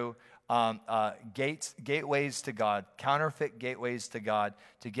through gateways to God, counterfeit gateways to God,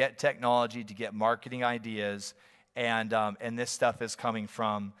 to get technology, to get marketing ideas, and this stuff is coming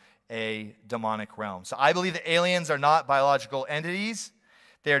from a demonic realm. So I believe that aliens are not biological entities.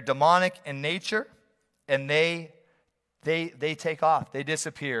 They're demonic in nature, and they take off. They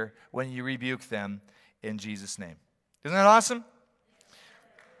disappear when you rebuke them in Jesus' name. Isn't that awesome?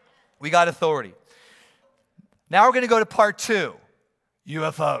 We got authority. Now we're going to go to part 2,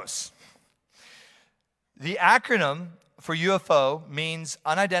 UFOs. The acronym for UFO means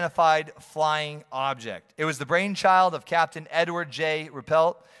unidentified flying object. It was the brainchild of Captain Edward J.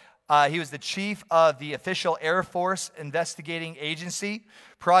 Ruppelt. He was the chief of the official Air Force investigating agency,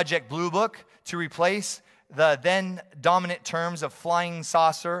 Project Blue Book, to replace the then dominant terms of flying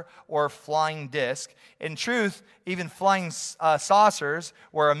saucer or flying disc. In truth, even flying saucers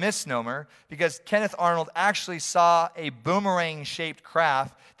were a misnomer because Kenneth Arnold actually saw a boomerang-shaped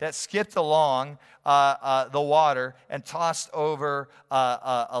craft that skipped along the water and tossed over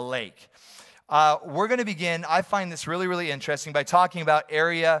a lake. We're going to begin, I find this really, really interesting, by talking about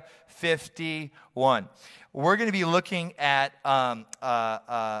Area 51. We're going to be looking at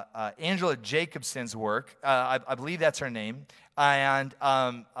Angela Jacobson's work. I believe that's her name. And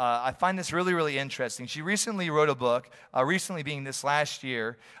I find this really, really interesting. She recently wrote a book, recently being this last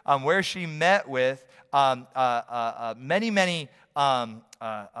year, where she met with many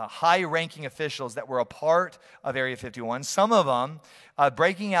high-ranking officials that were a part of Area 51, some of them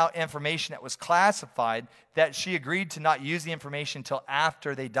breaking out information that was classified that she agreed to not use the information until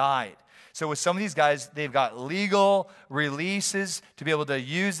after they died. So with some of these guys, they've got legal releases to be able to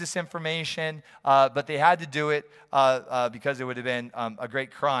use this information, but they had to do it because it would have been a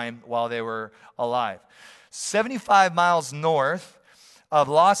great crime while they were alive. 75 miles north of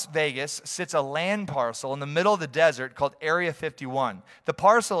Las Vegas sits a land parcel in the middle of the desert called Area 51. The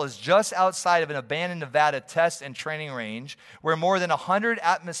parcel is just outside of an abandoned Nevada test and training range where more than 100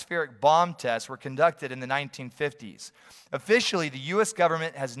 atmospheric bomb tests were conducted in the 1950s. Officially, the U.S.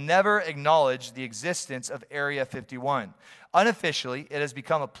 government has never acknowledged the existence of Area 51. Unofficially, it has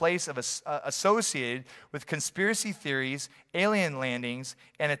become a place associated with conspiracy theories, alien landings,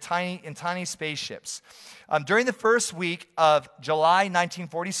 and tiny spaceships. During the first week of July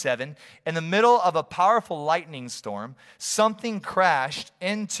 1947, in the middle of a powerful lightning storm, something crashed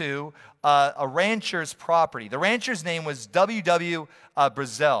into a rancher's property. The rancher's name was W.W.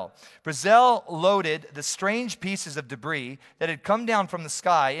 Brazel. Brazel loaded the strange pieces of debris that had come down from the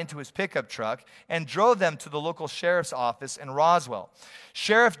sky into his pickup truck and drove them to the local sheriff's office in Roswell.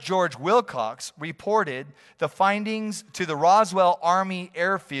 Sheriff George Wilcox reported the findings to the Roswell Army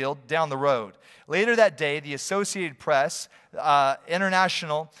Airfield down the road. Later that day, the Associated Press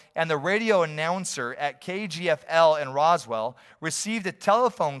International and the radio announcer at KGFL in Roswell received a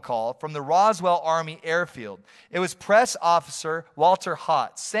telephone call from the Roswell Army Airfield. It was press officer Walter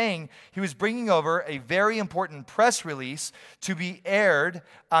Hott saying he was bringing over a very important press release to be aired.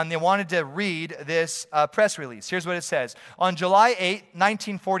 They wanted to read this press release. Here's what it says. On July 8,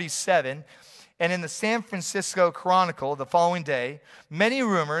 1947, and in the San Francisco Chronicle the following day, many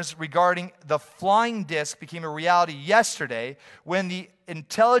rumors regarding the flying disc became a reality yesterday when the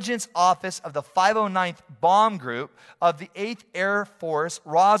intelligence office of the 509th Bomb Group of the 8th Air Force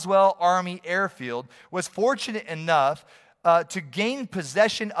Roswell Army Airfield was fortunate enough to gain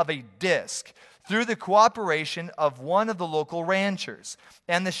possession of a disc through the cooperation of one of the local ranchers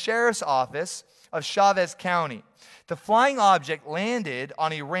and the sheriff's office of Chavez County. The flying object landed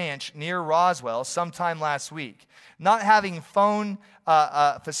on a ranch near Roswell sometime last week. Not having phone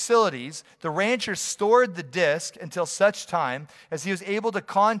facilities, the rancher stored the disc until such time as he was able to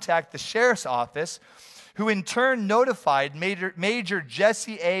contact the sheriff's office, who in turn notified Major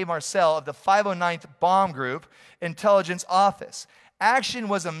Jesse A. Marcel of the 509th Bomb Group Intelligence Office. Action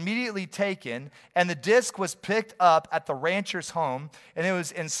was immediately taken, and the disc was picked up at the rancher's home, and it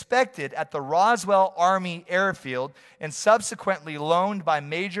was inspected at the Roswell Army Airfield and subsequently loaned by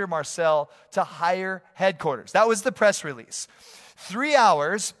Major Marcel to higher headquarters. That was the press release. 3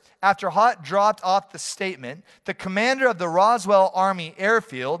 hours after Hott dropped off the statement, the commander of the Roswell Army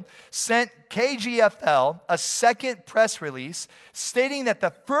Airfield sent KGFL a second press release stating that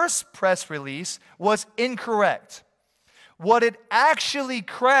the first press release was incorrect. What had actually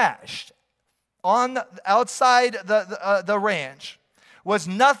crashed outside the ranch was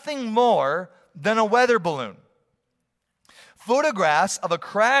nothing more than a weather balloon. Photographs of a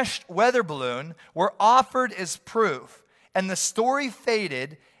crashed weather balloon were offered as proof, and the story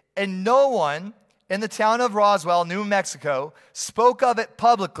faded, and no one in the town of Roswell, New Mexico, spoke of it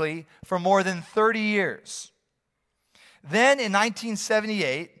publicly for more than 30 years. Then in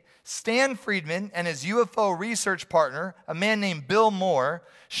 1978, Stan Friedman and his UFO research partner, a man named Bill Moore,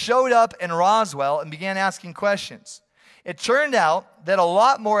 showed up in Roswell and began asking questions. It turned out that a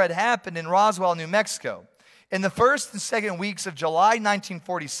lot more had happened in Roswell, New Mexico. In the first and second weeks of July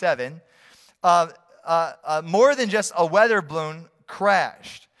 1947, more than just a weather balloon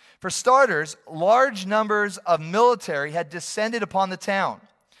crashed. For starters, large numbers of military had descended upon the town.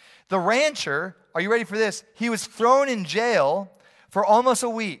 The rancher, are you ready for this? He was thrown in jail for almost a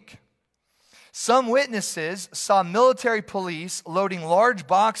week. Some witnesses saw military police loading large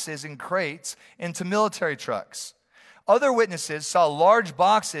boxes and crates into military trucks. Other witnesses saw large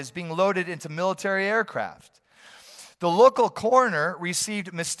boxes being loaded into military aircraft. The local coroner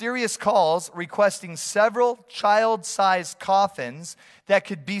received mysterious calls requesting several child-sized coffins that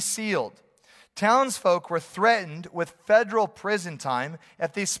could be sealed. Townsfolk were threatened with federal prison time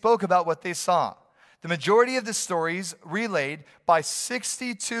if they spoke about what they saw. The majority of the stories relayed by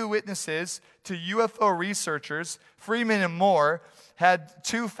 62 witnesses to UFO researchers, Freeman and Moore, had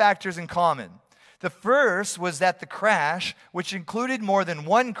two factors in common. The first was that the crash, which included more than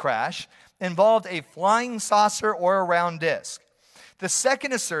one crash, involved a flying saucer or a round disc. The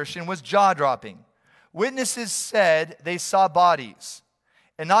second assertion was jaw-dropping. Witnesses said they saw bodies,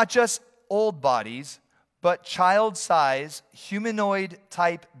 and not just old bodies, but child-sized,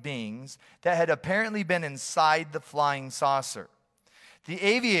 humanoid-type beings that had apparently been inside the flying saucer. The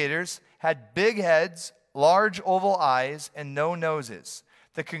aviators had big heads, large oval eyes, and no noses.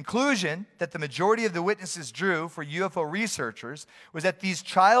 The conclusion that the majority of the witnesses drew for UFO researchers was that these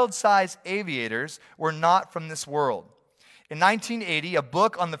child-sized aviators were not from this world. In 1980, a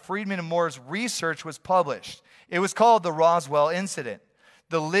book on the Freedman and Moore's research was published. It was called The Roswell Incident.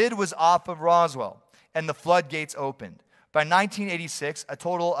 The lid was off of Roswell, and the floodgates opened. By 1986, a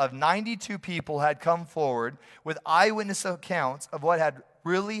total of 92 people had come forward with eyewitness accounts of what had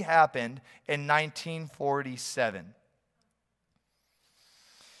really happened in 1947.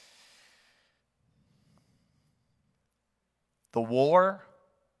 The War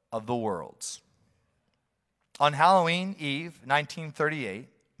of the Worlds. On Halloween Eve, 1938,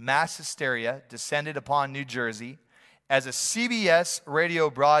 mass hysteria descended upon New Jersey as a CBS radio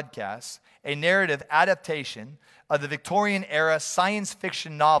broadcast a narrative adaptation of the Victorian-era science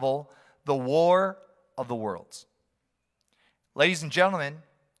fiction novel, The War of the Worlds. Ladies and gentlemen,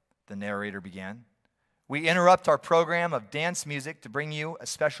 the narrator began, we interrupt our program of dance music to bring you a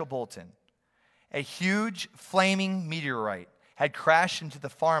special bulletin. A huge flaming meteorite had crashed into the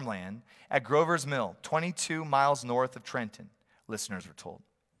farmland at Grover's Mill, 22 miles north of Trenton, listeners were told.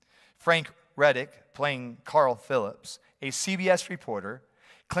 Frank Reddick, playing Carl Phillips, a CBS reporter,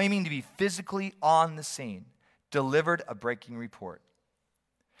 claiming to be physically on the scene, delivered a breaking report.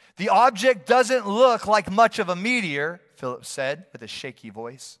 The object doesn't look like much of a meteor, Phillips said with a shaky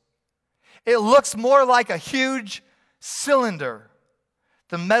voice. It looks more like a huge cylinder.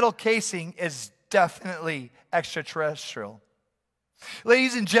 The metal casing is definitely extraterrestrial.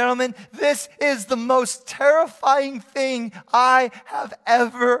 Ladies and gentlemen, this is the most terrifying thing I have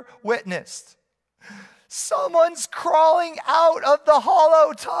ever witnessed. Someone's crawling out of the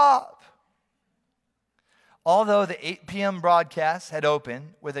hollow top. Although the 8 p.m. broadcast had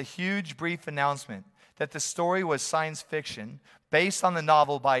opened with a huge brief announcement that the story was science fiction based on the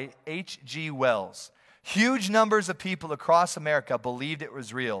novel by H.G. Wells, huge numbers of people across America believed it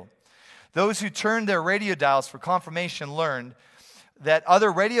was real. Those who turned their radio dials for confirmation learned that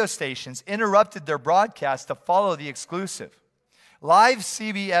other radio stations interrupted their broadcast to follow the exclusive. Live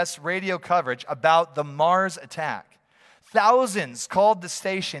CBS radio coverage about the Mars attack. Thousands called the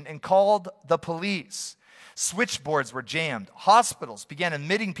station and called the police. Switchboards were jammed. Hospitals began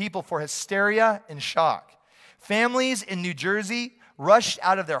admitting people for hysteria and shock. Families in New Jersey rushed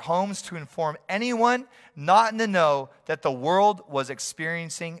out of their homes to inform anyone not in the know that the world was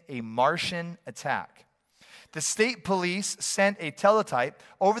experiencing a Martian attack. The state police sent a teletype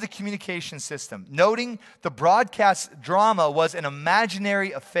over the communication system, noting the broadcast drama was an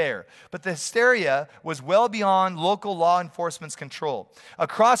imaginary affair, but the hysteria was well beyond local law enforcement's control.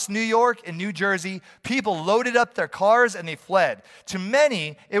 Across New York and New Jersey, people loaded up their cars and they fled. To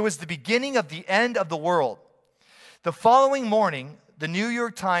many, it was the beginning of the end of the world. The following morning, the New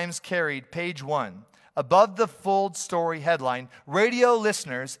York Times carried page 1. Above the full story headline, radio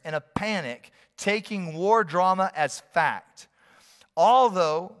listeners in a panic taking war drama as fact. All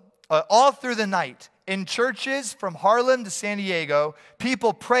through the night, in churches from Harlem to San Diego,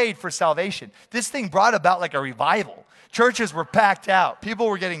 people prayed for salvation. This thing brought about like a revival. Churches were packed out. People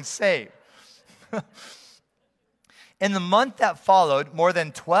were getting saved. In the month that followed, more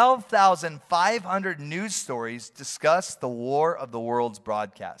than 12,500 news stories discussed the War of the Worlds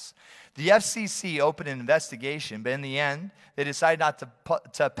broadcast. The FCC opened an investigation, but in the end, they decided not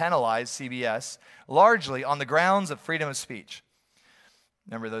to penalize CBS, largely on the grounds of freedom of speech.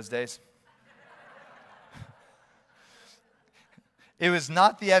 Remember those days? It was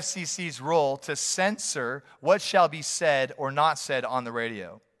not the FCC's role to censor what shall be said or not said on the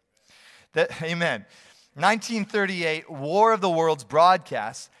radio. Amen. 1938 War of the Worlds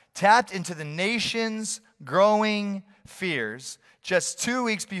broadcast tapped into the nation's growing fears just 2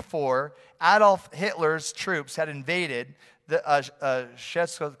 weeks before Adolf Hitler's troops had invaded the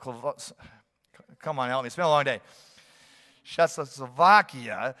Come on, help me. It's been a long day.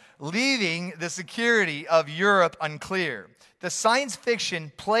 Czechoslovakia, leaving the security of Europe unclear. The science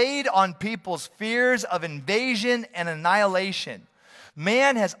fiction played on people's fears of invasion and annihilation.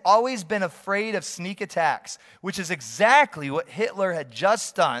 Man has always been afraid of sneak attacks, which is exactly what Hitler had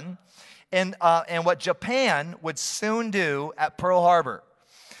just done and what Japan would soon do at Pearl Harbor.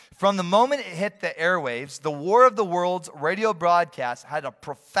 From the moment it hit the airwaves, the War of the Worlds radio broadcast had a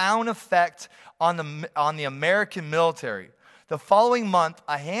profound effect on the American military. The following month,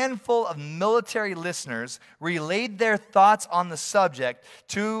 a handful of military listeners relayed their thoughts on the subject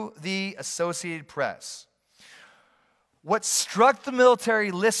to the Associated Press. What struck the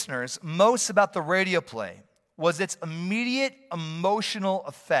military listeners most about the radio play was its immediate emotional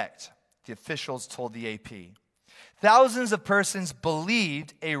effect, the officials told the AP. Thousands of persons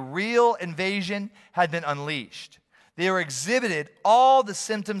believed a real invasion had been unleashed. They were exhibited all the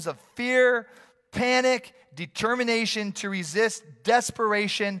symptoms of fear, panic, determination to resist,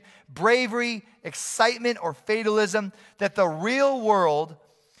 desperation, bravery, excitement, or fatalism that the real world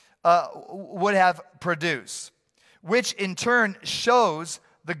would have produced, which in turn shows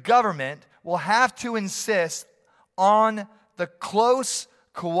the government will have to insist on the close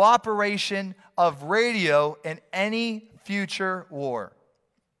cooperation of radio in any future war.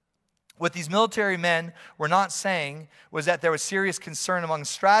 What these military men were not saying was that there was serious concern among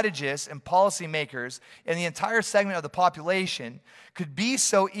strategists and policymakers, and the entire segment of the population could be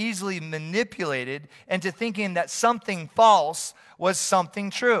so easily manipulated into thinking that something false was something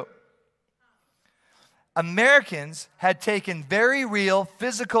true. Americans had taken very real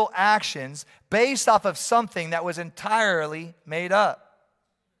physical actions based off of something that was entirely made up.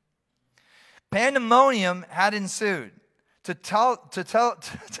 Pandemonium had ensued.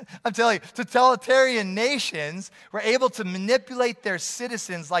 Totalitarian nations were able to manipulate their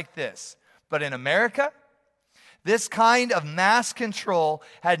citizens like this. But in America, this kind of mass control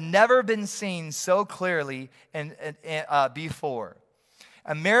had never been seen so clearly before.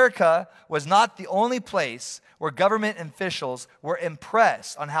 America was not the only place where government officials were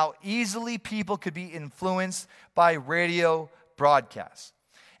impressed on how easily people could be influenced by radio broadcasts.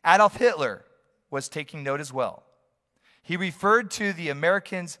 Adolf Hitler was taking note as well. He referred to the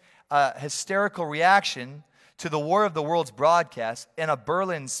Americans' hysterical reaction to the War of the Worlds broadcast in a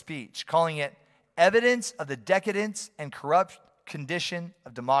Berlin speech, calling it evidence of the decadence and corrupt condition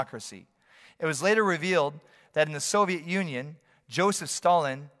of democracy. It was later revealed that in the Soviet Union, Joseph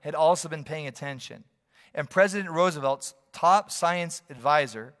Stalin had also been paying attention, and President Roosevelt's top science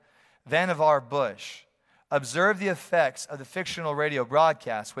advisor, Vannevar Bush, observed the effects of the fictional radio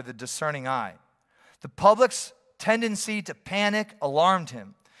broadcast with a discerning eye. The public's tendency to panic alarmed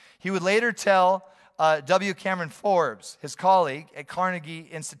him. He would later tell W. Cameron Forbes, his colleague at Carnegie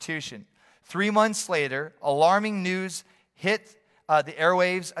Institution, 3 months later, alarming news hit the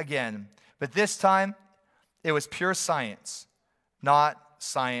airwaves again, but this time it was pure science, not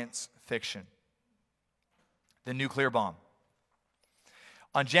science fiction. The nuclear bomb.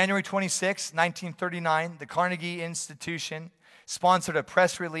 On January 26, 1939, the Carnegie Institution sponsored a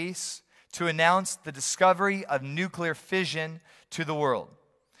press release to announce the discovery of nuclear fission to the world.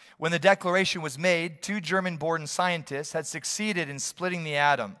 When the declaration was made, 2 German-born scientists had succeeded in splitting the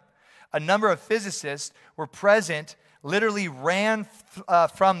atom. A number of physicists were present, literally ran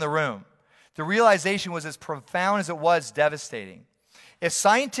from the room. The realization was as profound as it was devastating. If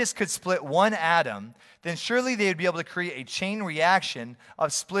scientists could split one atom, then surely they would be able to create a chain reaction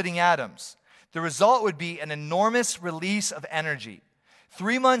of splitting atoms. The result would be an enormous release of energy.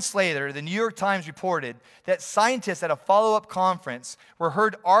 3 months later, the New York Times reported that scientists at a follow-up conference were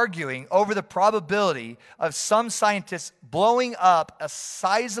heard arguing over the probability of some scientists blowing up a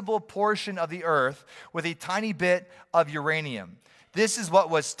sizable portion of the earth with a tiny bit of uranium. This is what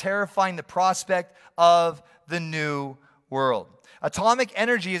was terrifying the prospect of the new world. Atomic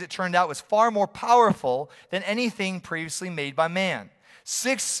energy, as it turned out, was far more powerful than anything previously made by man.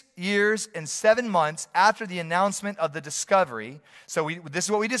 6 years and 7 months after the announcement of the discovery, this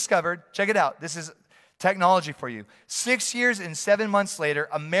is what we discovered. Check it out. This is technology for you. 6 years and 7 months later,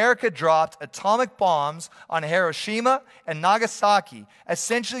 America dropped atomic bombs on Hiroshima and Nagasaki,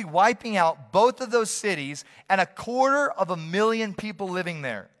 essentially wiping out both of those cities and 250,000 people living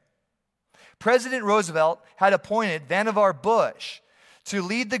there. President Roosevelt had appointed Vannevar Bush to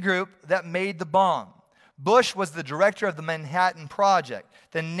lead the group that made the bomb. Bush was the director of the Manhattan Project,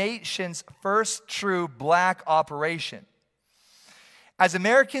 the nation's first true black operation. As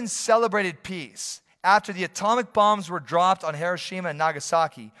Americans celebrated peace after the atomic bombs were dropped on Hiroshima and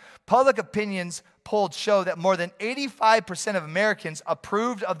Nagasaki, public opinions polls show that more than 85% of Americans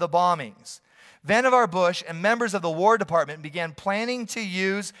approved of the bombings. Vannevar Bush and members of the War Department began planning to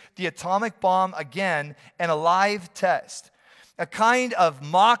use the atomic bomb again in a live test, a kind of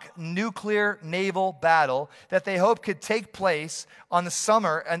mock nuclear naval battle that they hoped could take place on the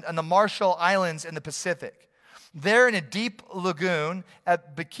summer on the Marshall Islands in the Pacific. There in a deep lagoon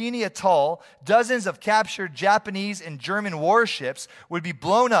at Bikini Atoll, dozens of captured Japanese and German warships would be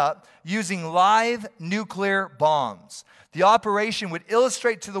blown up using live nuclear bombs. The operation would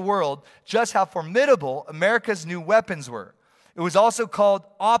illustrate to the world just how formidable America's new weapons were. It was also called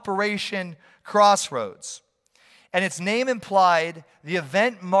Operation Crossroads. And its name implied the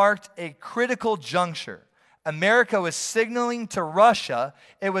event marked a critical juncture. America was signaling to Russia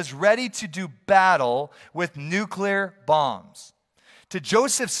it was ready to do battle with nuclear bombs. To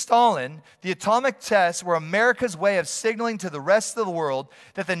Joseph Stalin, the atomic tests were America's way of signaling to the rest of the world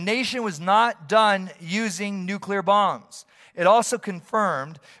that the nation was not done using nuclear bombs. It also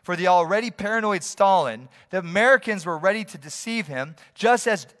confirmed for the already paranoid Stalin that Americans were ready to deceive him, just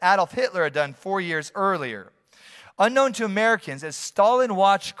as Adolf Hitler had done 4 years earlier. Unknown to Americans, as Stalin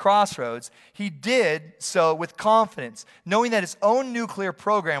watched Crossroads, he did so with confidence, knowing that his own nuclear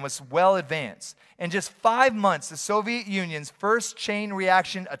program was well advanced. In just 5 months, the Soviet Union's first chain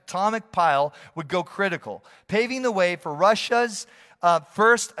reaction atomic pile would go critical, paving the way for Russia's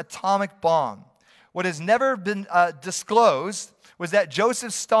first atomic bomb. What has never been disclosed was that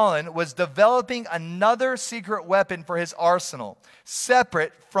Joseph Stalin was developing another secret weapon for his arsenal,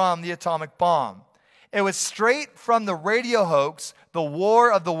 separate from the atomic bomb. It was straight from the radio hoax, The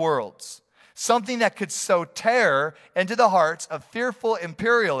War of the Worlds, something that could sow terror into the hearts of fearful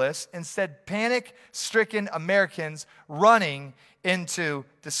imperialists and send panic-stricken Americans running into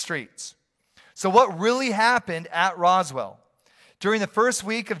the streets. So what really happened at Roswell? During the first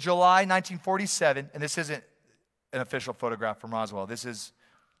week of July 1947, and this isn't an official photograph from Roswell, this is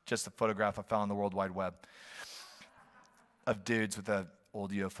just a photograph I found on the World Wide Web of dudes with a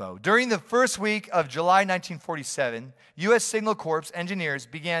old UFO. During the first week of July 1947, U.S. Signal Corps engineers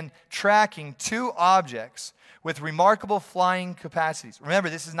began tracking two objects with remarkable flying capacities. Remember,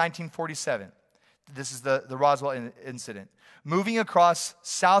 this is 1947. This is the Roswell incident. Moving across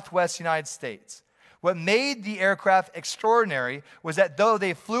southwest United States. What made the aircraft extraordinary was that though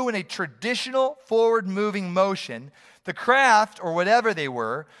they flew in a traditional forward-moving motion, the craft, or whatever they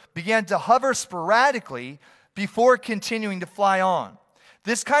were, began to hover sporadically before continuing to fly on.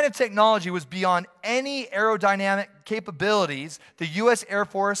 This kind of technology was beyond any aerodynamic capabilities the U.S. Air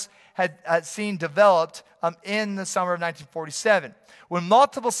Force had seen developed in the summer of 1947. When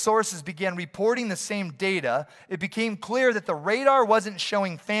multiple sources began reporting the same data, it became clear that the radar wasn't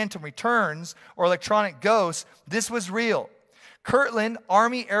showing phantom returns or electronic ghosts. This was real. Kirtland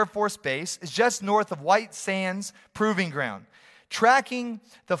Army Air Force Base is just north of White Sands Proving Ground, tracking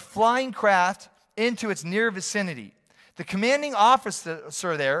the flying craft into its near vicinity. The commanding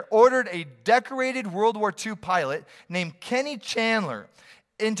officer there ordered a decorated World War II pilot named Kenny Chandler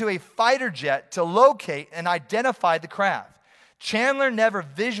into a fighter jet to locate and identify the craft. Chandler never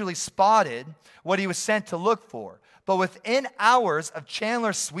visually spotted what he was sent to look for, but within hours of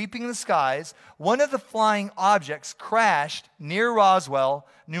Chandler sweeping the skies, one of the flying objects crashed near Roswell,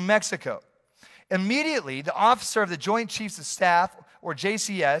 New Mexico. Immediately, the officer of the Joint Chiefs of Staff, or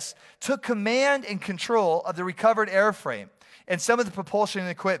JCS, took command and control of the recovered airframe and some of the propulsion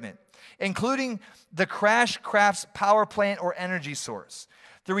equipment, including the crashed craft's power plant or energy source.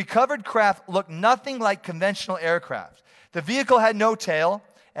 The recovered craft looked nothing like conventional aircraft. The vehicle had no tail,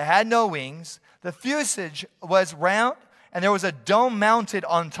 it had no wings, the fuselage was round, and there was a dome mounted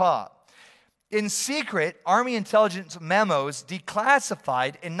on top. In secret, Army intelligence memos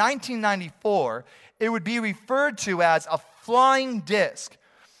declassified in 1994, it would be referred to as a flying disc.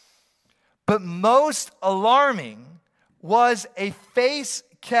 But most alarming was a face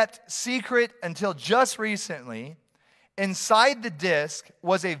kept secret until just recently. Inside the disc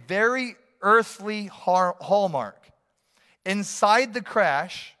was a very earthly hallmark. Inside the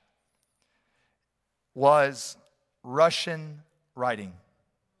crash was Russian writing.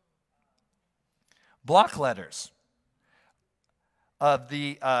 Block letters of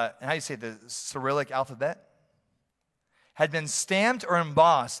the, how do you say, the Cyrillic alphabet, had been stamped or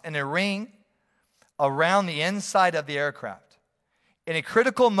embossed in a ring around the inside of the aircraft. In a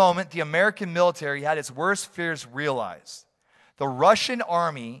critical moment, the American military had its worst fears realized. The Russian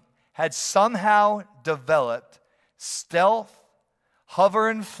army had somehow developed stealth, hover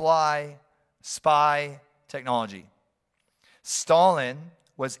and fly, spy technology. Stalin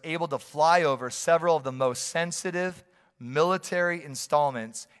was able to fly over several of the most sensitive military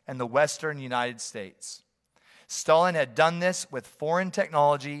installments in the western United States. Stalin had done this with foreign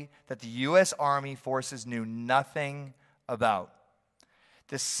technology that the U.S. Army forces knew nothing about.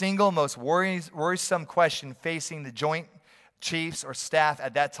 The single most worrisome question facing the Joint Chiefs or staff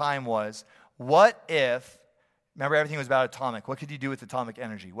at that time was, what if, remember everything was about atomic, what could you do with atomic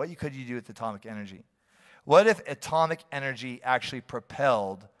energy? What could you do with atomic energy? What if atomic energy actually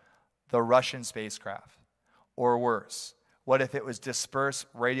propelled the Russian spacecraft? Or worse, what if it was dispersed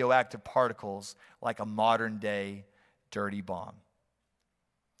radioactive particles like a modern-day dirty bomb?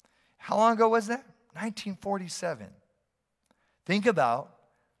 How long ago was that? 1947. Think about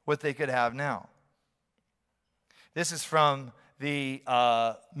what they could have now. This is from the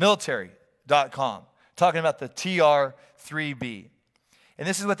military.com, talking about the TR-3B. And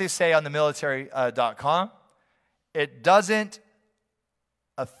this is what they say on the military.com. It doesn't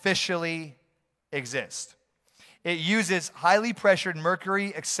officially exist. It uses highly pressured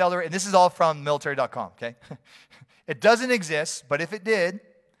mercury accelerator, and this is all from military.com, okay? It doesn't exist, but if it did,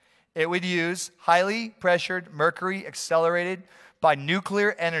 it would use highly pressured mercury accelerated by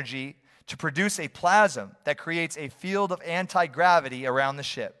nuclear energy to produce a plasm that creates a field of anti-gravity around the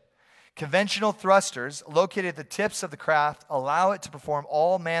ship. Conventional thrusters located at the tips of the craft allow it to perform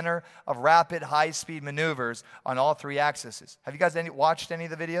all manner of rapid, high-speed maneuvers on all three axes. Have you guys watched any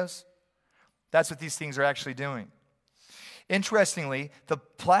of the videos? That's what these things are actually doing. Interestingly, the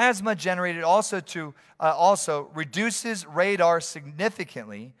plasma generated also reduces radar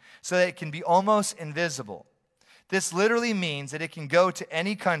significantly so that it can be almost invisible. This literally means that it can go to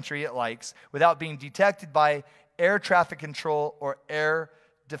any country it likes without being detected by air traffic control or air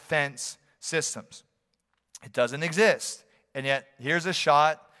defense systems. It doesn't exist. And yet, here's a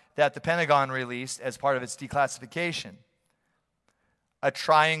shot that the Pentagon released as part of its declassification. A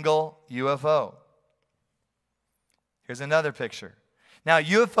triangle UFO. Here's another picture. Now,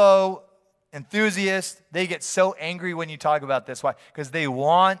 UFO enthusiasts, they get so angry when you talk about this. Why? Because they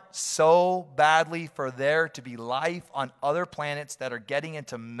want so badly for there to be life on other planets that are getting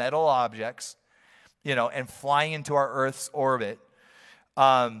into metal objects, you know, and flying into our Earth's orbit.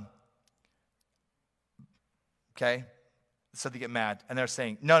 Okay? So they get mad. And they're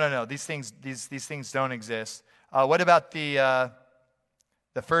saying, no, these things don't exist. What about the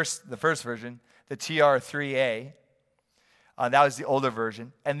first version, the TR-3A? That was the older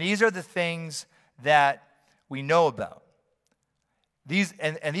version. And these are the things that we know about. These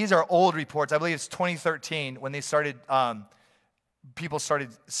are old reports. I believe it's 2013 when they started, people started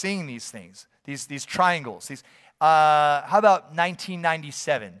seeing these things, these triangles. How about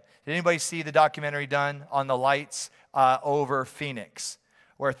 1997? Did anybody see the documentary done on the lights over Phoenix,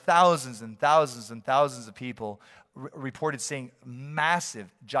 where thousands and thousands and thousands of people reported seeing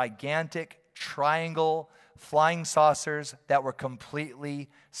massive, gigantic triangle flying saucers that were completely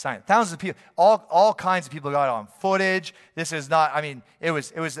silent. Thousands of people, all kinds of people got on footage. This is not, I mean, it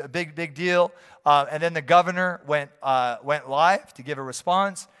was a big deal. And then the governor went live to give a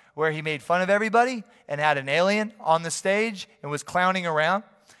response where he made fun of everybody and had an alien on the stage and was clowning around.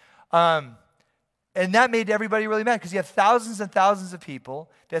 And that made everybody really mad because you have thousands and thousands of people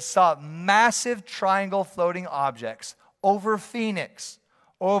that saw massive triangle floating objects over Phoenix,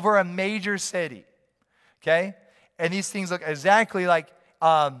 over a major city. Okay? And these things look exactly like,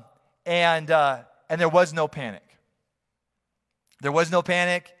 and there was no panic. There was no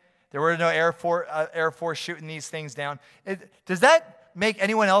panic. There were no Air Force shooting these things down. Does that make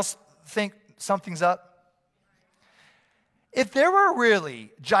anyone else think something's up? If there were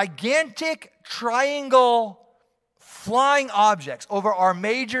really gigantic triangle flying objects over our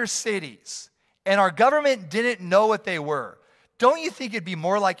major cities and our government didn't know what they were, don't you think it'd be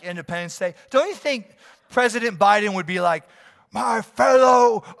more like Independence Day? Don't you think President Biden would be like, my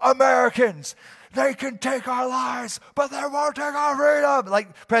fellow Americans, they can take our lives, but they won't take our freedom.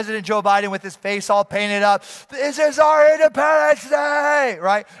 Like President Joe Biden with his face all painted up. This is our Independence Day,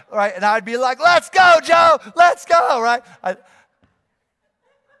 right? And I'd be like, let's go, Joe, let's go, right?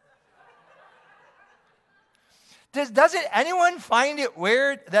 Doesn't anyone find it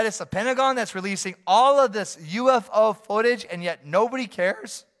weird that it's the Pentagon that's releasing all of this UFO footage and yet nobody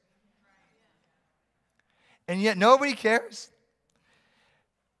cares? And yet nobody cares?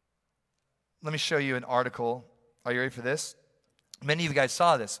 Let me show you an article. Are you ready for this? Many of you guys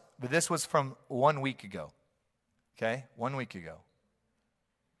saw this, but this was from 1 week ago. Okay? 1 week ago.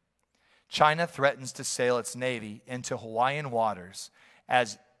 China threatens to sail its navy into Hawaiian waters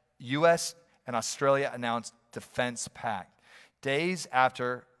as U.S. and Australia announced defense pact. Days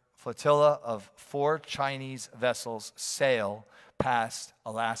after flotilla of 4 Chinese vessels sail past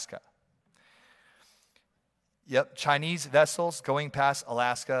Alaska. Yep, Chinese vessels going past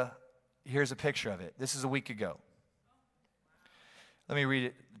Alaska here's a picture of it. This is a week ago. Let me read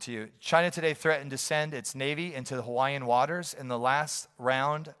it to you. China today threatened to send its Navy into the Hawaiian waters in the last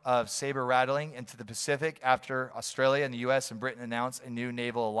round of saber rattling into the Pacific after Australia and the U.S. and Britain announced a new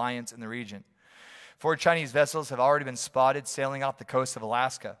naval alliance in the region. 4 Chinese vessels have already been spotted sailing off the coast of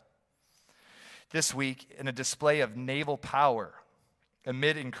Alaska this week in a display of naval power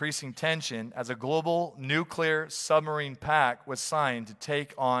amid increasing tension as a global nuclear submarine pact was signed to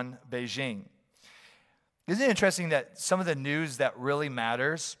take on Beijing. Isn't it interesting that some of the news that really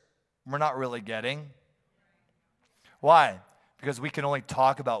matters, we're not really getting? Why? Because we can only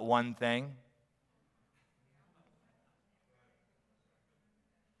talk about one thing,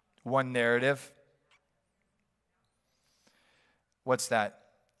 one narrative. What's that?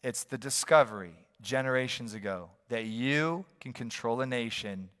 It's the discovery generations ago that you can control a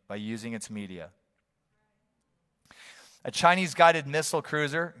nation by using its media. A Chinese guided missile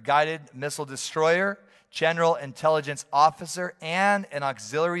cruiser, guided missile destroyer, general intelligence officer, and an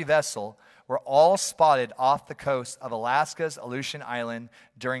auxiliary vessel were all spotted off the coast of Alaska's Aleutian Island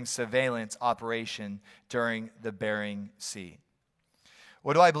during surveillance operation during the Bering Sea.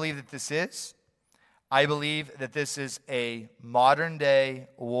 What do I believe that this is? I believe that this is a modern-day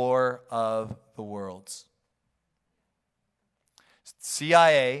war of the worlds.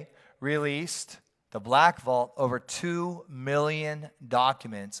 CIA released the Black Vault over 2 million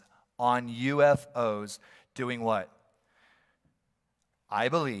documents on UFOs doing what? I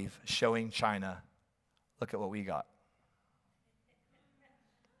believe showing China, look at what we got.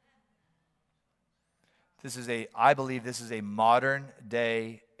 I believe this is a modern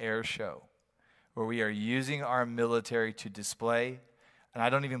day air show where we are using our military to display, and I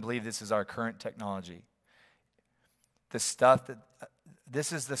don't even believe this is our current technology. This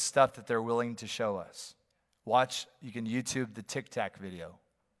is the stuff that they're willing to show us. Watch, you can YouTube the Tic Tac video.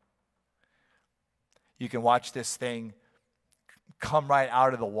 You can watch this thing come right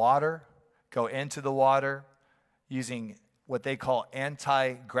out of the water, go into the water, using what they call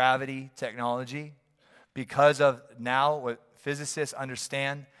anti-gravity technology. Because of now what physicists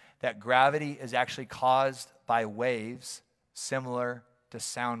understand, that gravity is actually caused by waves similar to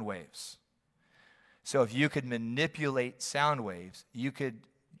sound waves. So if you could manipulate sound waves, you could,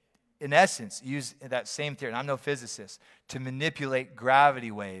 in essence, use that same theory, and I'm no physicist, to manipulate gravity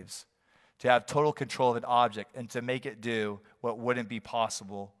waves to have total control of an object and to make it do what wouldn't be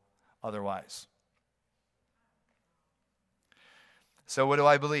possible otherwise. So what do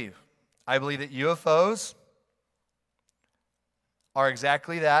I believe? I believe that UFOs are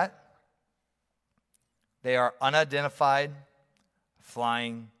exactly that. They are unidentified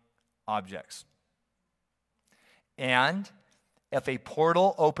flying objects. And if a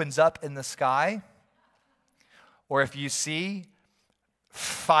portal opens up in the sky, or if you see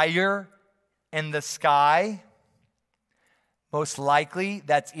fire in the sky, most likely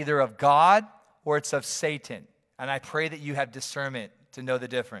that's either of God or it's of Satan. And I pray that you have discernment to know the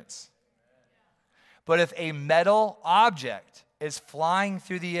difference. But if a metal object is flying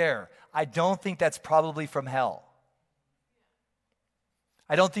through the air, I don't think that's probably from hell.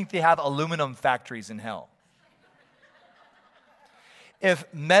 I don't think they have aluminum factories in hell. If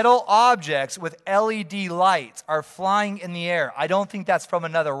metal objects with LED lights are flying in the air, I don't think that's from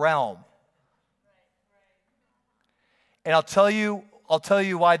another realm. And I'll tell you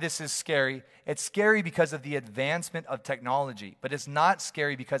why this is scary. It's scary because of the advancement of technology, but it's not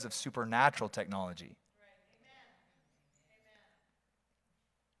scary because of supernatural technology.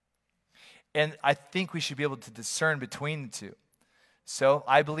 And I think we should be able to discern between the two. So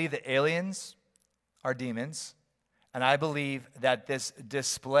I believe that aliens are demons, and I believe that this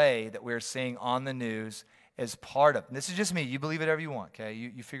display that we're seeing on the news is part of, and this is just me, you believe whatever you want, okay?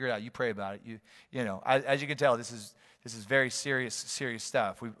 You figure it out, you pray about it. You know, as you can tell, this is very serious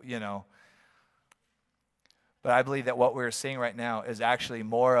stuff. But I believe that what we're seeing right now is actually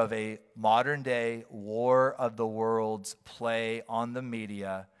more of a modern day war of the worlds play on the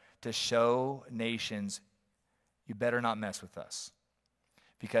media to show nations, you better not mess with us.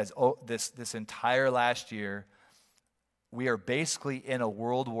 Because this entire last year, we are basically in a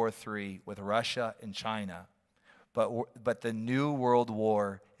World War III with Russia and China. But the new world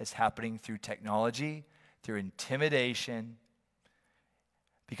war is happening through technology, through intimidation,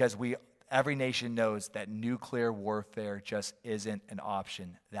 because every nation knows that nuclear warfare just isn't an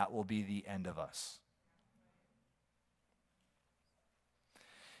option. That will be the end of us.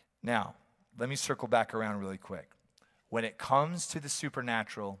 Now, let me circle back around really quick. When it comes to the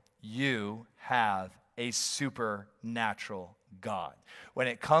supernatural, you have a supernatural God. When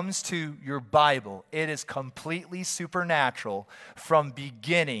it comes to your Bible, it is completely supernatural from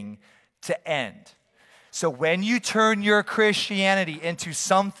beginning to end. So when you turn your Christianity into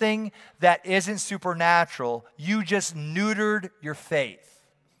something that isn't supernatural, you just neutered your faith.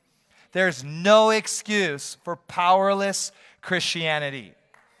 There's no excuse for powerless Christianity.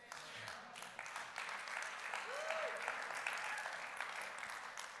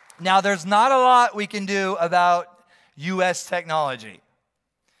 Now, there's not a lot we can do about U.S. technology.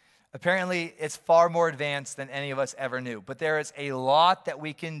 Apparently, it's far more advanced than any of us ever knew. But there is a lot that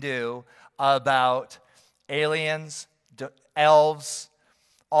we can do about aliens, elves,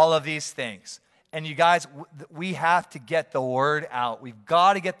 all of these things. And you guys, we have to get the word out. We've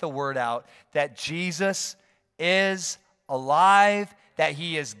got to get the word out that Jesus is alive, that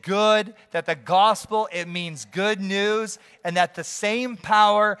he is good, that the gospel, it means good news, and that the same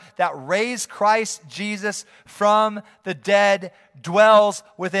power that raised Christ Jesus from the dead dwells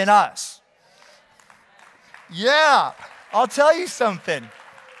within us. Yeah, I'll tell you something.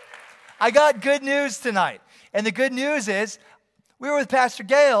 I got good news tonight. And the good news is, we were with Pastor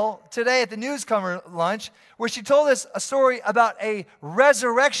Gail today at the newcomer lunch, where she told us a story about a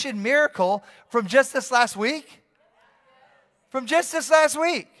resurrection miracle from just this last week. From just this last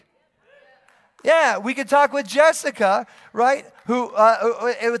week. Yeah, we could talk with Jessica, right? Who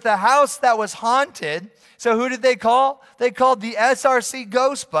with the house that was haunted. So who did they call? They called the SRC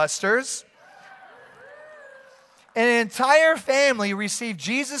Ghostbusters. And an entire family received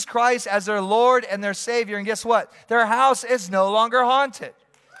Jesus Christ as their Lord and their Savior. And guess what? Their house is no longer haunted.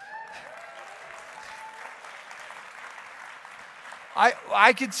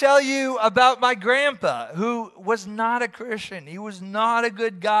 I could tell you about my grandpa, who was not a Christian. He was not a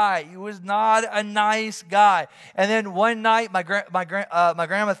good guy. He was not a nice guy. And then one night, my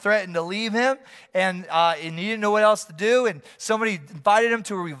grandma threatened to leave him, and he didn't know what else to do. And somebody invited him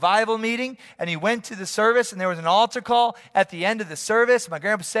to a revival meeting, and he went to the service, and there was an altar call at the end of the service. My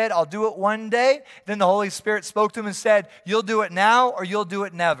grandpa said, "I'll do it one day." Then the Holy Spirit spoke to him and said, "You'll do it now, or you'll do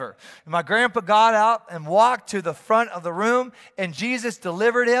it never." And my grandpa got out and walked to the front of the room, and Jesus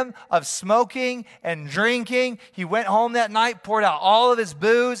delivered him of smoking and drinking. He went home that night, poured out all of his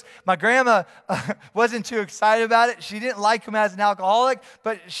booze. My grandma wasn't too excited about it. She didn't like him as an alcoholic,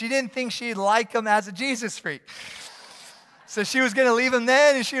 but she didn't think she'd like him as a Jesus freak. So she was going to leave him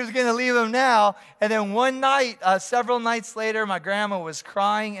then, and she was going to leave him now. And then one night, several nights later, my grandma was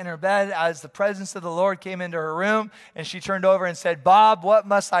crying in her bed as the presence of the Lord came into her room. And she turned over and said, "Bob, what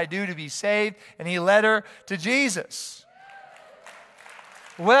must I do to be saved?" And he led her to Jesus.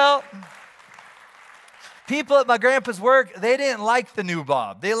 Well, people at my grandpa's work, they didn't like the new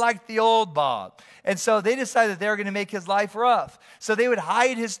Bob. They liked the old Bob. And so they decided they were going to make his life rough. So they would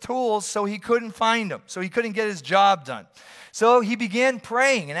hide his tools so he couldn't find them, so he couldn't get his job done. So he began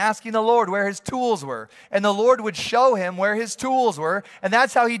praying and asking the Lord where his tools were. And the Lord would show him where his tools were. And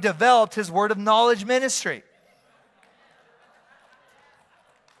that's how he developed his word of knowledge ministry.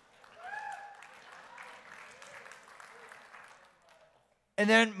 And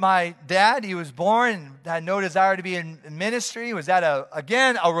then my dad, he was born and had no desire to be in ministry. He was at,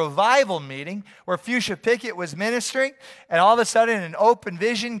 a revival meeting where Fuchsia Pickett was ministering. And all of a sudden, an open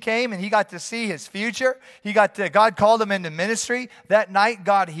vision came, and he got to see his future. God called him into ministry. That night,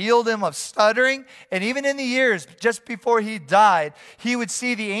 God healed him of stuttering. And even in the years just before he died, he would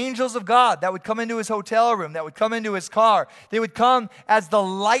see the angels of God that would come into his hotel room, that would come into his car. They would come as the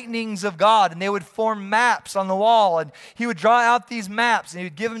lightnings of God, and they would form maps on the wall. And he would draw out these maps, and he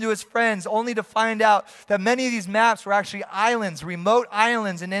would give them to his friends, only to find out that many of these maps were actually islands, remote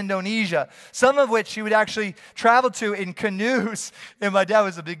islands in Indonesia, some of which he would actually travel to in canoes. And my dad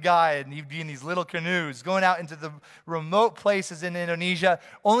was a big guy, and he'd be in these little canoes going out into the remote places in Indonesia,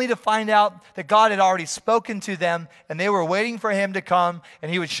 only to find out that God had already spoken to them, and they were waiting for him to come, and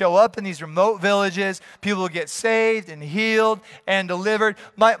he would show up in these remote villages. People would get saved and healed and delivered.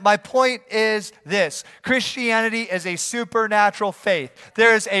 My point is this: Christianity is a supernatural faith.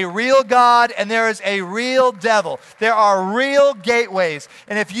 There is a real God and there is a real devil. There are real gateways.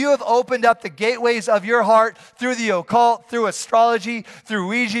 And if you have opened up the gateways of your heart through the occult, through astrology, through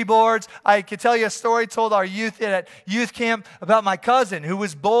Ouija boards, I could tell you a story told our youth at youth camp about my cousin who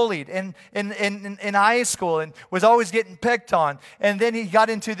was bullied in high school and was always getting picked on. And then he got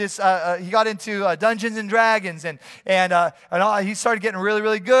into Dungeons and Dragons and he started getting really,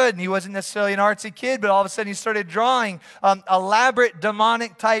 really good. And he wasn't necessarily an artsy kid, but all of a sudden he started drawing elaborate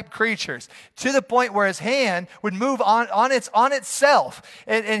demonic type creatures, to the point where his hand would move on itself.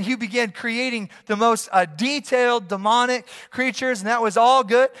 And he began creating the most detailed demonic creatures, and that was all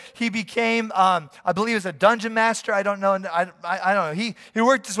good. He became, I believe, as a dungeon master. I don't know. I don't know. He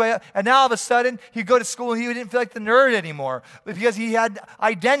worked his way up, and now all of a sudden he'd go to school and he didn't feel like the nerd anymore, because he had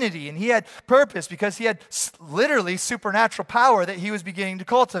identity and he had purpose, because he had literally supernatural power that he was beginning to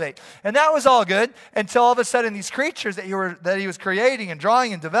cultivate. And that was all good until all of a sudden these creatures that he was creating and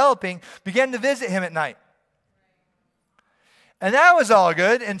drawing and developing began to visit him at night. And that was all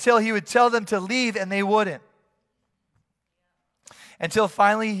good until he would tell them to leave and they wouldn't. Until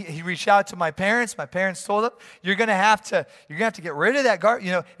finally he reached out to my parents. My parents told him, you're going to have to get rid of that guard.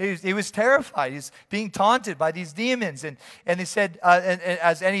 You know, he was terrified. He's being taunted by these demons. And they said, and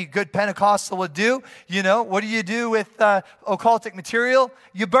as any good Pentecostal would do, you know, what do you do with occultic material?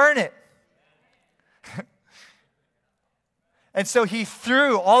 You burn it. And so he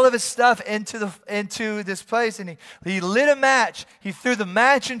threw all of his stuff into this place, and he lit a match. He threw the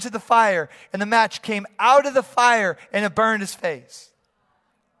match into the fire, and the match came out of the fire, and it burned his face.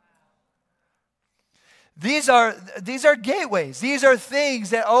 These are gateways. These are things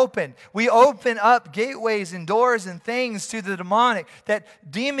that open. We open up gateways and doors and things to the demonic. That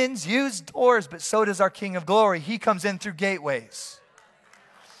demons use doors, but so does our King of Glory. He comes in through gateways.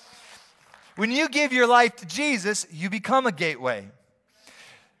 When you give your life to Jesus, you become a gateway.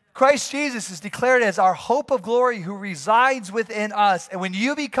 Christ Jesus is declared as our hope of glory who resides within us. And when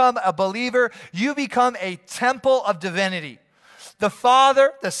you become a believer, you become a temple of divinity. The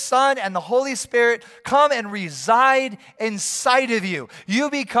Father, the Son, and the Holy Spirit come and reside inside of you. You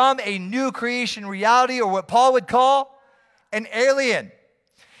become a new creation reality, or what Paul would call an alien.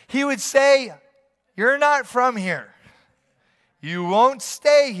 He would say, you're not from here. You won't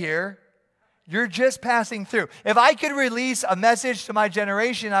stay here. You're just passing through. If I could release a message to my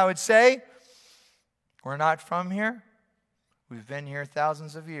generation, I would say, we're not from here. We've been here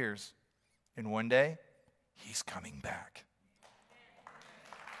thousands of years. And one day, he's coming back.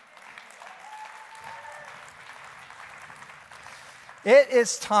 It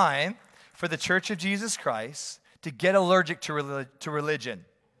is time for the Church of Jesus Christ to get allergic to religion.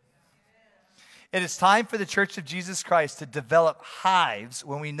 It is time for the Church of Jesus Christ to develop hives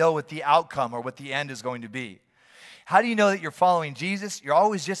when we know what the outcome or what the end is going to be. How do you know that you're following Jesus? You're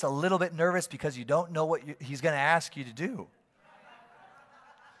always just a little bit nervous because you don't know what he's going to ask you to do.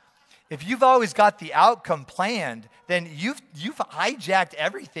 If you've always got the outcome planned, then you've hijacked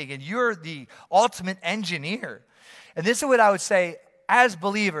everything and you're the ultimate engineer. And this is what I would say, as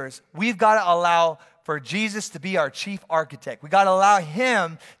believers, we've got to allow for Jesus to be our chief architect. We've got to allow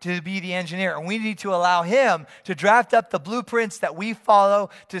him to be the engineer. And we need to allow him to draft up the blueprints that we follow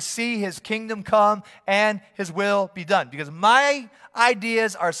to see his kingdom come and his will be done. Because my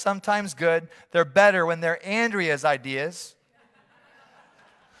ideas are sometimes good. They're better when they're Andrea's ideas.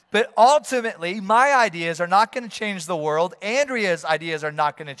 But ultimately, my ideas are not going to change the world. Andrea's ideas are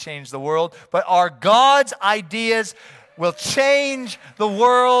not going to change the world. But our God's ideas will change the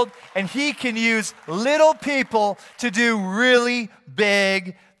world, and he can use little people to do really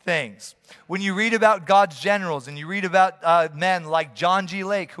big things. When you read about God's generals and you read about men like John G.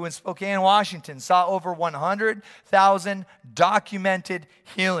 Lake, who in Spokane, Washington, saw over 100,000 documented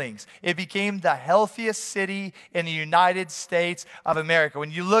healings. It became the healthiest city in the United States of America.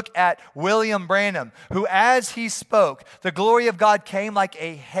 When you look at William Branham, who as he spoke, the glory of God came like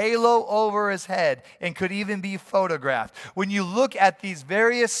a halo over his head and could even be photographed. When you look at these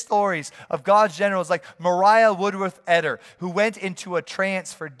various stories of God's generals like Mariah Woodworth Eder, who went into a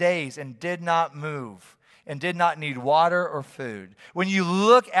trance for days and did not move and did not need water or food. When you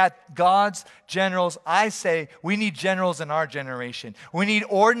look at God's generals, I say we need generals in our generation. We need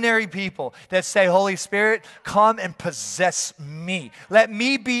ordinary people that say, Holy Spirit, come and possess me. Let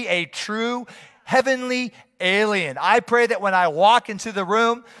me be a true heavenly alien. I pray that when I walk into the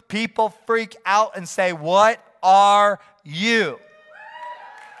room, people freak out and say, what are you?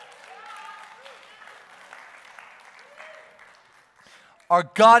 Our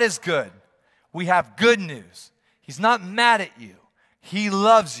God is good. We have good news. He's not mad at you. He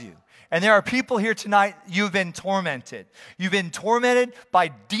loves you. And there are people here tonight, you've been tormented. You've been tormented by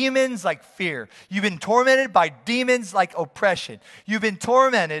demons like fear. You've been tormented by demons like oppression. You've been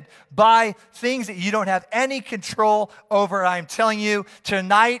tormented by things that you don't have any control over. I'm telling you,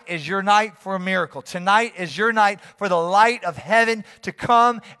 tonight is your night for a miracle. Tonight is your night for the light of heaven to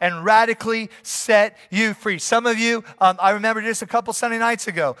come and radically set you free. Some of you, I remember just a couple Sunday nights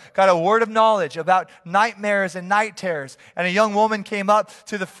ago, got a word of knowledge about nightmares and night terrors. And a young woman came up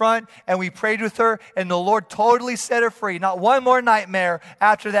to the front and we prayed with her, and the Lord totally set her free. Not one more nightmare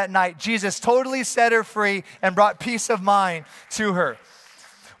after that night. Jesus totally set her free and brought peace of mind to her.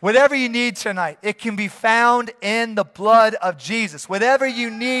 Whatever you need tonight, it can be found in the blood of Jesus. Whatever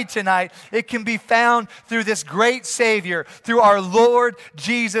you need tonight, it can be found through this great Savior, through our Lord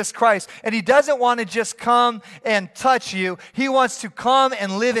Jesus Christ. And He doesn't want to just come and touch you. He wants to come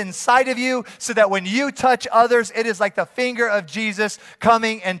and live inside of you so that when you touch others, it is like the finger of Jesus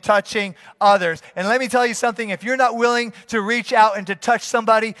coming and touching others. And let me tell you something, if you're not willing to reach out and to touch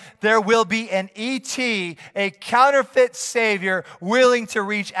somebody, there will be an ET, a counterfeit Savior, willing to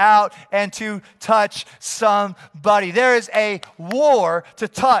reach out and to touch somebody. There is a war to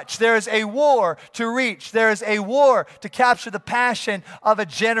touch. There is a war to reach. There is a war to capture the passion of a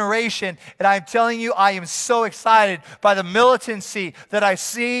generation. And I'm telling you, I am so excited by the militancy that I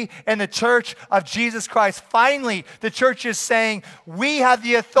see in the church of Jesus Christ. Finally, the church is saying, we have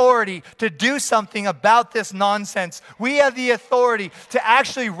the authority to do something about this nonsense. We have the authority to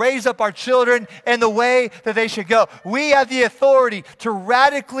actually raise up our children in the way that they should go. We have the authority to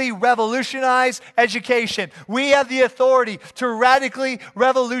radically revolutionize education. We have the authority to radically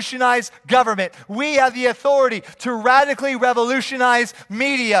revolutionize government. We have the authority to radically revolutionize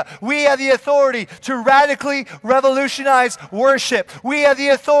media. We have the authority to radically revolutionize worship. We have the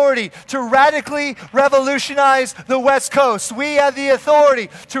authority to radically revolutionize the West Coast. We have the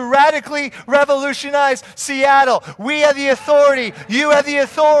authority to radically revolutionize Seattle. We have the authority. You have the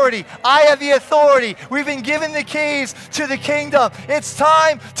authority. I have the authority. We've been given the keys to the kingdom. It's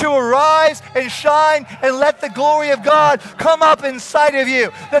time to arise and shine and let the glory of God come up inside of you.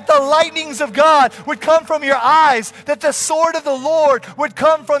 That the lightnings of God would come from your eyes. That the sword of the Lord would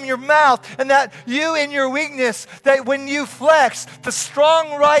come from your mouth. And that you in your weakness, that when you flex, the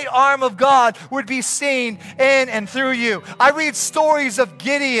strong right arm of God would be seen in and through you. I read stories of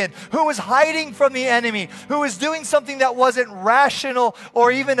Gideon, who was hiding from the enemy, who was doing something that wasn't rational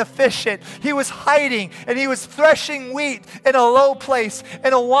or even efficient. He was hiding and he was threshing wheat in a low place,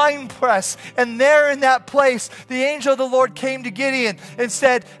 in a wine press. And there in that place, the angel of the Lord came to Gideon and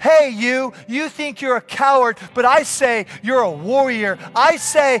said, hey, you think you're a coward, but I say you're a warrior. I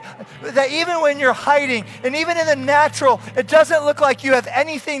say that even when you're hiding, and even in the natural, it doesn't look like you have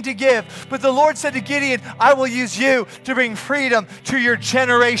anything to give. But the Lord said to Gideon, I will use you to bring freedom to your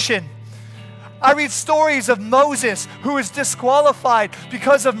generation. I read stories of Moses, who was disqualified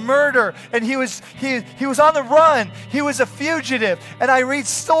because of murder, and he was on the run. He was a fugitive. And I read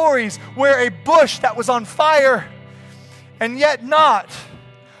stories where a bush that was on fire and yet not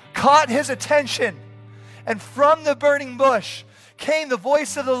caught his attention. And from the burning bush came the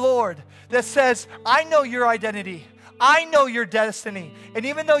voice of the Lord that says, I know your identity. I know your destiny. And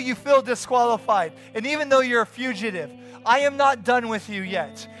even though you feel disqualified, and even though you're a fugitive, I am not done with you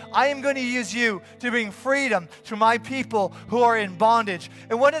yet. I am going to use you to bring freedom to my people who are in bondage.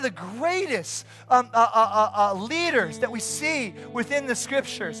 And one of the greatest leaders that we see within the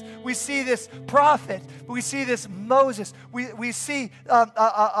scriptures, we see this prophet, we see this Moses, we see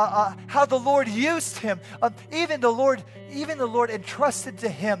how the Lord used him. Even the Lord entrusted to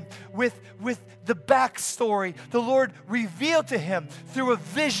him with the backstory. The Lord revealed to him through a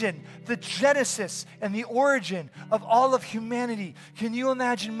vision the genesis and the origin of all of humanity. Can you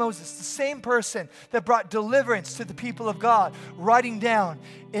imagine Moses, the same person that brought deliverance to the people of God, writing down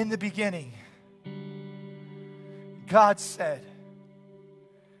in the beginning, God said,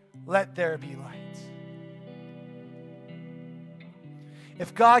 let there be light.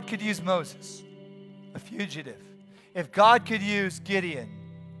 If God could use Moses, a fugitive, if God could use Gideon,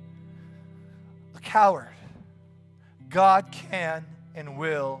 a coward, God can and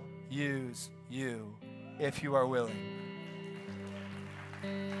will use you if you are willing.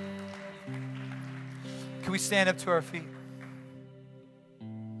 Can we stand up to our feet?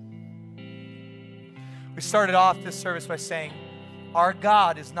 We started off this service by saying, our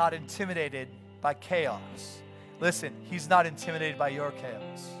God is not intimidated by chaos. Listen, He's not intimidated by your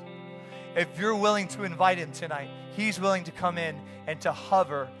chaos. If you're willing to invite Him tonight, He's willing to come in and to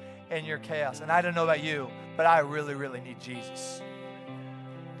hover in your chaos. And I don't know about you, but I really, really need Jesus.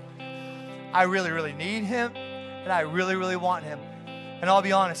 I really, really need Him, and I really, really want Him. And I'll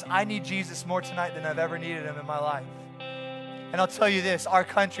be honest, I need Jesus more tonight than I've ever needed Him in my life. And I'll tell you this, our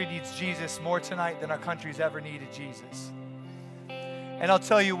country needs Jesus more tonight than our country's ever needed Jesus. And I'll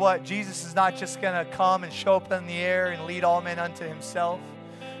tell you what, Jesus is not just going to come and show up in the air and lead all men unto Himself.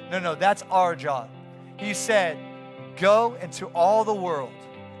 No, that's our job. He said, go into all the world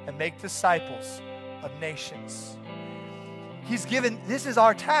and make disciples of nations. He's given, this is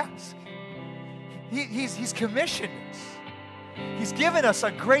our task. He's commissioned us. He's given us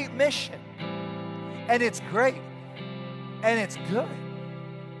a great mission. And it's great. And it's good.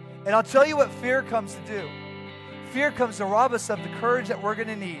 And I'll tell you what fear comes to do. Fear comes to rob us of the courage that we're going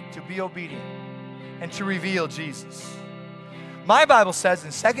to need to be obedient and to reveal Jesus. My Bible says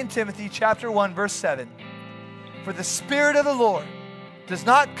in 2 Timothy chapter 1, verse 7, "For the Spirit of the Lord does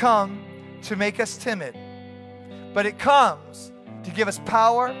not come to make us timid, but it comes to give us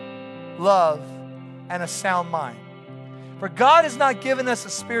power, love, and a sound mind." For God has not given us a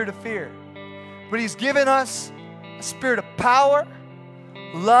spirit of fear, but He's given us a spirit of power,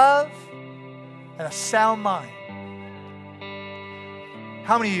 love, and a sound mind.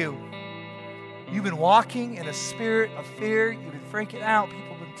 How many of you, you've been walking in a spirit of fear, you've been freaking out, people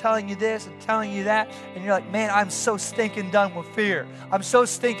have been telling you this and telling you that, and you're like, man, I'm so stinking done with fear. I'm so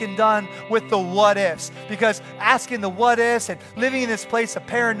stinking done with the what ifs, because asking the what ifs and living in this place of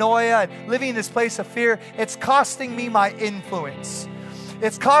paranoia and living in this place of fear, it's costing me my influence.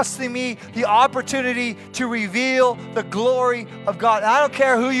 It's costing me the opportunity to reveal the glory of God. And I don't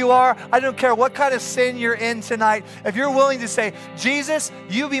care who you are. I don't care what kind of sin you're in tonight. If you're willing to say, Jesus,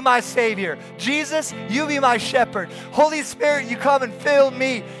 you be my Savior. Jesus, you be my shepherd. Holy Spirit, you come and fill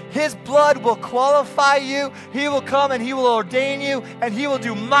me. His blood will qualify you. He will come and He will ordain you, and He will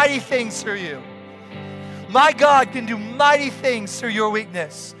do mighty things through you. My God can do mighty things through your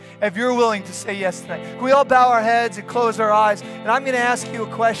weakness. If you're willing to say yes tonight. Can we all bow our heads and close our eyes? And I'm going to ask you a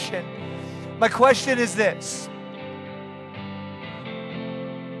question. My question is this.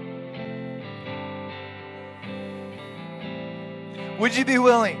 Would you be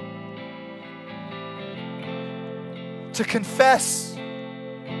willing to confess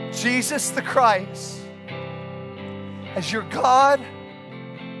Jesus the Christ as your God,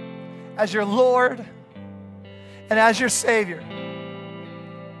 as your Lord, and as your Savior?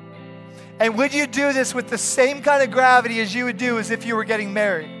 And would you do this with the same kind of gravity as you would do as if you were getting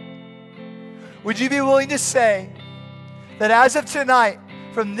married? Would you be willing to say that as of tonight,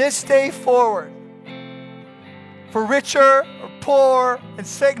 from this day forward, for richer or poor, in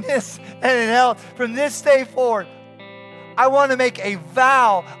sickness and in health, from this day forward, I want to make a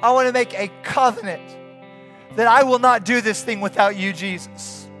vow, I want to make a covenant that I will not do this thing without you,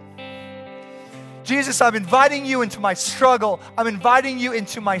 Jesus. Jesus, I'm inviting you into my struggle. I'm inviting you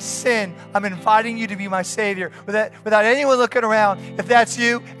into my sin. I'm inviting you to be my Savior. Without anyone looking around, if that's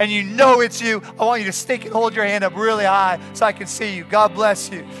you and you know it's you, I want you to stick and hold your hand up really high so I can see you. God bless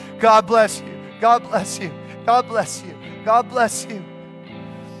you. God bless you. God bless you. God bless you. God bless you.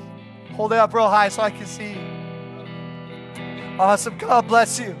 Hold it up real high so I can see you. Awesome. God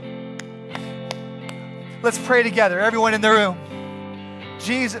bless you. Let's pray together, everyone in the room.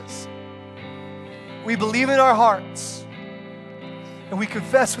 Jesus, we believe in our hearts and we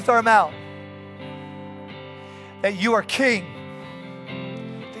confess with our mouth that you are King,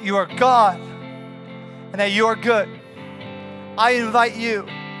 that you are God, and that you are good. I invite you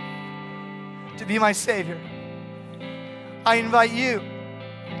to be my Savior. I invite you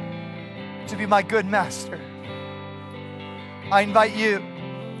to be my good master. I invite you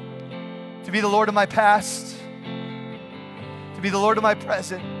to be the Lord of my past, to be the Lord of my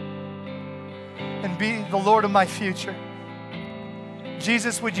present, and be the Lord of my future.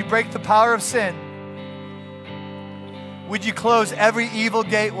 Jesus, would you break the power of sin? Would you close every evil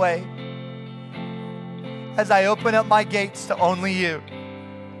gateway as I open up my gates to only you?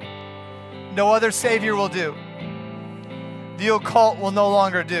 No other Savior will do. The occult will no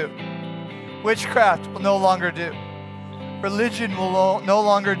longer do. Witchcraft will no longer do. Religion will no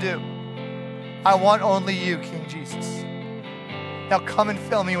longer do. I want only you, King Jesus. Now come and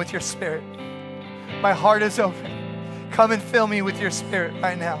fill me with your Spirit. My heart is open. Come and fill me with your Spirit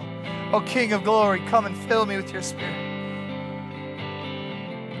right now. Oh, King of glory, come and fill me with your Spirit.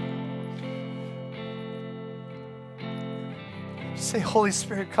 Say, Holy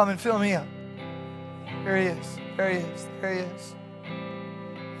Spirit, come and fill me up. There He is. There He is. There He is.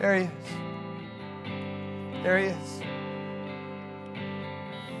 There He is. There He is.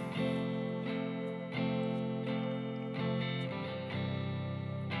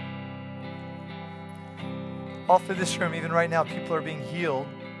 All through this room, even right now, people are being healed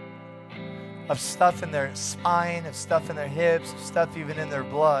of stuff in their spine, of stuff in their hips, of stuff even in their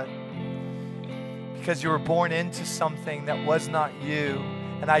blood. Because you were born into something that was not you.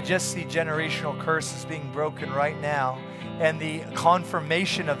 And I just see generational curses being broken right now. And the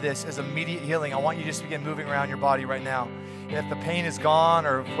confirmation of this is immediate healing. I want you just to begin moving around your body right now. And if the pain is gone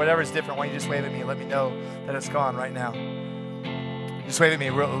or whatever is different, I want you to just wave at me and let me know that it's gone right now. Just wave at me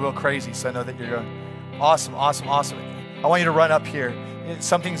real crazy so I know that you're going. Awesome, awesome, awesome. I want you to run up here.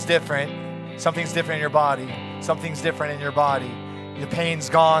 Something's different. Something's different in your body. Something's different in your body. The pain's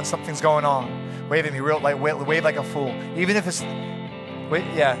gone. Something's going on. Wave at me real like wave like a fool. Even if it's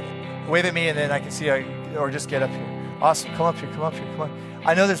wave at me and then I can see or just get up here. Awesome. Come up here. Come up here. Come on.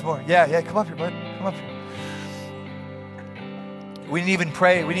 I know there's more. Yeah. Come up here, bud. Come up here. We didn't even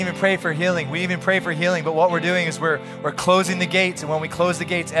pray. We didn't even pray for healing. We didn't even pray for healing. But what we're doing is we're closing the gates. And when we close the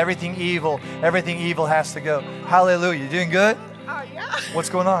gates, everything evil has to go. Hallelujah. You doing good? Yeah. What's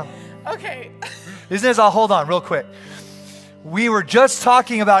going on? Okay. Hold on real quick. We were just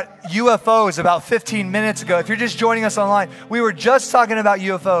talking about UFOs about 15 minutes ago. If you're just joining us online, we were just talking about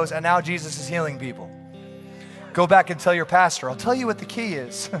UFOs, and now Jesus is healing people. Go back and tell your pastor. I'll tell you what the key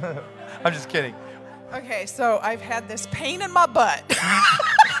is. I'm just kidding. Okay, so I've had this pain in my butt.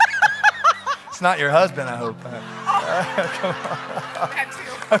 It's not your husband, I hope. That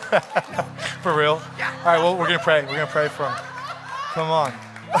too. For real? Yeah. All right, well, we're going to pray. We're going to pray for him. Come on.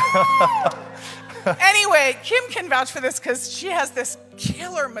 Anyway, Kim can vouch for this because she has this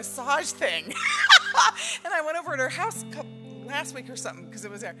killer massage thing. And I went over at her house last week or something because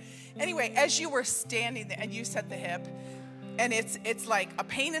it was there. Anyway, as you were standing there and you set the hip, and it's like a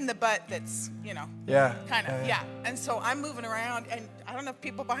pain in the butt that's, kind of, yeah. And so I'm moving around, and I don't know if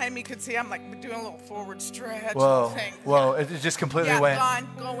people behind me could see. I'm like doing a little forward stretch. Whoa, thing. Whoa, it just completely went.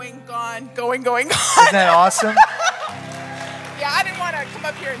 Going. Isn't that awesome? Yeah, I didn't want to come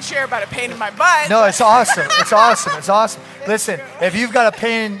up here and share about a pain in my butt. No, it's awesome. It's awesome. It's awesome. Listen, if you've got a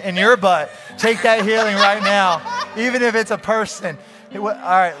pain in your butt, take that healing right now, even if it's a person. All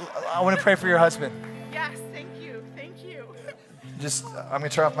right, I want to pray for your husband. Yes, thank you. Thank you. I'm going to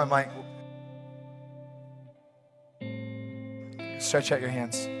turn off my mic. Stretch out your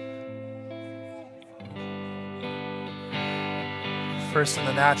hands. First in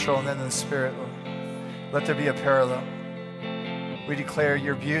the natural and then in the spirit, Lord. Let there be a parallel. We declare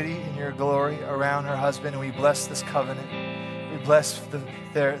your beauty and your glory around her husband, and we bless this covenant. We bless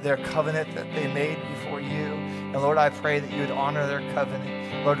their covenant that they made before you. And Lord, I pray that you would honor their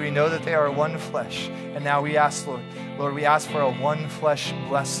covenant. Lord, we know that they are one flesh. And now we ask, Lord, we ask for a one flesh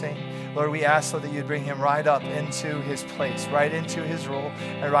blessing. Lord, we ask, Lord, that you'd bring him right up into his place, right into his role,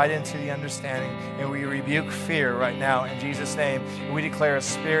 and right into the understanding. And we rebuke fear right now in Jesus' name. And we declare a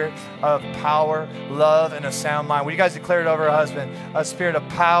spirit of power, love, and a sound mind. Will you guys declare it over her husband? A spirit of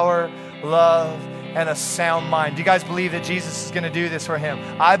power, love, and a sound mind. Do you guys believe that Jesus is going to do this for him?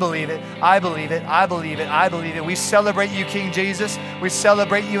 I believe it. I believe it. I believe it. I believe it. We celebrate you, King Jesus. We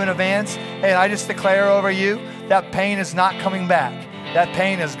celebrate you in advance. And I just declare over you that pain is not coming back. That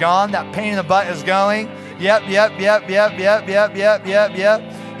pain is gone. That pain in the butt is going. Yep.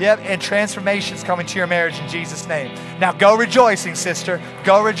 And transformation's coming to your marriage in Jesus' name. Now go rejoicing, sister.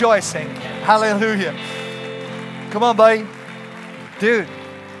 Go rejoicing. Hallelujah. Come on, buddy. Dude,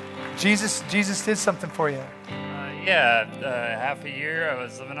 Jesus did something for you. Half a year I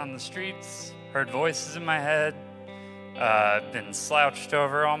was living on the streets, heard voices in my head. Been slouched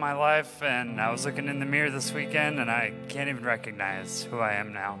over all my life, and I was looking in the mirror this weekend, and I can't even recognize who I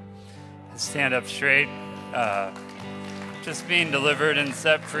am now. I stand up straight, just being delivered and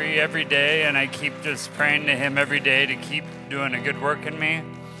set free every day, and I keep just praying to him every day to keep doing a good work in me.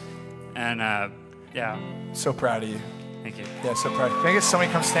 And So proud of you. Thank you. Yeah, so proud. Can I get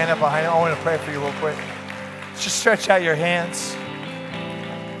somebody come stand up behind you? I want to pray for you real quick. Just stretch out your hands.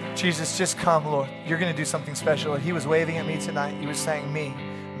 Jesus, just come, Lord. You're going to do something special. He was waving at me tonight. He was saying, me.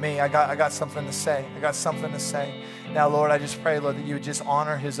 I got something to say. I got something to say. Now, Lord, I just pray, Lord, that you would just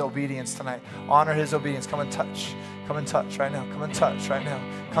honor his obedience tonight. Honor his obedience. Come and touch. Come and touch right now. Come and touch right now.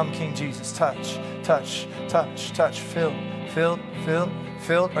 Come, King Jesus. Touch. Fill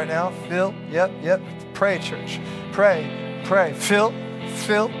right now. Fill. Yep. Pray, church. Pray. Fill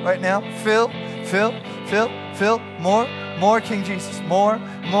right now. Fill. More, King Jesus. More.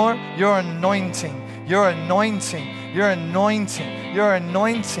 Your anointing.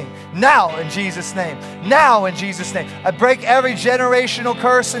 Now in Jesus' name. I break every generational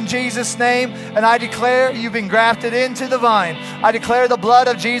curse in Jesus' name, and I declare you've been grafted into the vine. I declare the blood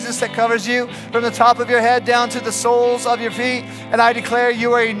of Jesus that covers you from the top of your head down to the soles of your feet, and I declare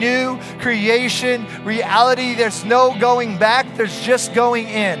you are a new creation reality. There's no going back. There's just going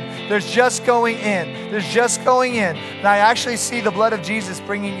in. And I actually see the blood of Jesus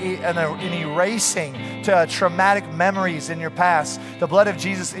bringing an erasing to traumatic memories in your past. The blood of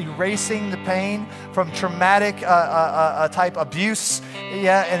Jesus erasing the pain from traumatic type abuse.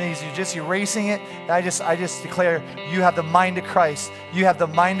 Yeah, and he's just erasing it. And I just declare you have the mind of Christ. You have the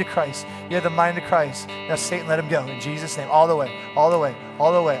mind of Christ. Now Satan, let him go in Jesus' name. All the way.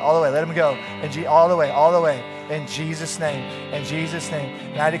 Let him go. All the way. In Jesus' name.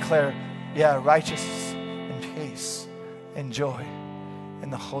 And I declare Yeah, righteousness and peace and joy in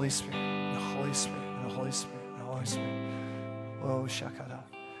the Holy Spirit, in the Holy Spirit, in the Holy Spirit, in the Holy Spirit. Oh, shakara.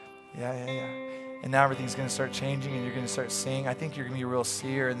 Yeah. And now everything's going to start changing and you're going to start seeing. I think you're going to be a real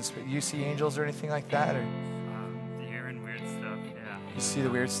seer in the Spirit. You see angels or anything like that? Or Hearing weird stuff, yeah. You see the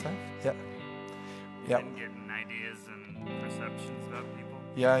weird stuff? Yeah. And getting ideas and perceptions about people.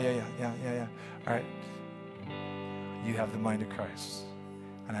 Yeah. All right. You have the mind of Christ.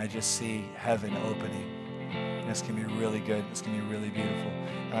 And I just see heaven opening. And it's going to be really good. It's going to be really beautiful.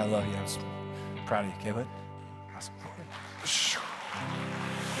 And I love you. I'm so proud of you. Okay, bud? Awesome.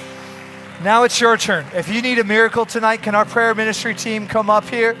 Now it's your turn. If you need a miracle tonight, can our prayer ministry team come up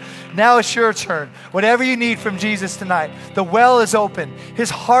here? Now it's your turn. Whatever you need from Jesus tonight. The well is open. His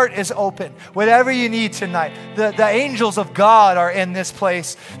heart is open. Whatever you need tonight. The angels of God are in this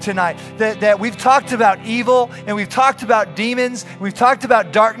place tonight. That we've talked about evil and we've talked about demons. We've talked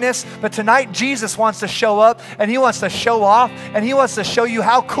about darkness. But tonight Jesus wants to show up and he wants to show off and he wants to show you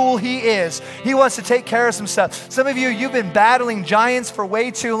how cool he is. He wants to take care of some stuff. Some of you, you've been battling giants for way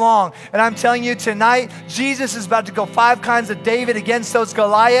too long. And I'm telling you tonight, Jesus is about to go 5 kinds of David against those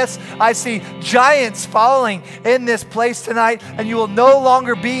Goliaths. I see giants falling in this place tonight, and you will no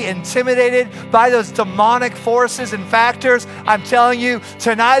longer be intimidated by those demonic forces and factors. I'm telling you,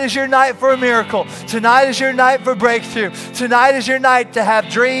 tonight is your night for a miracle. Tonight is your night for breakthrough. Tonight is your night to have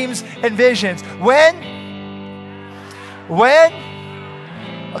dreams and visions. When?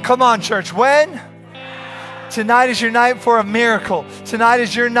 Oh, come on, church. When? Tonight is your night for a miracle. Tonight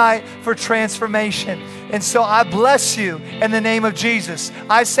is your night for transformation. And so I bless you in the name of Jesus.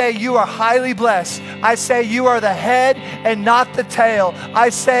 I say you are highly blessed. I say you are the head and not the tail. I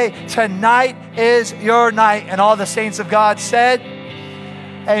say tonight is your night. And all the saints of God said,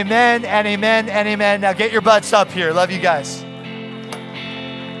 amen and amen and amen. Now get your butts up here. Love you guys.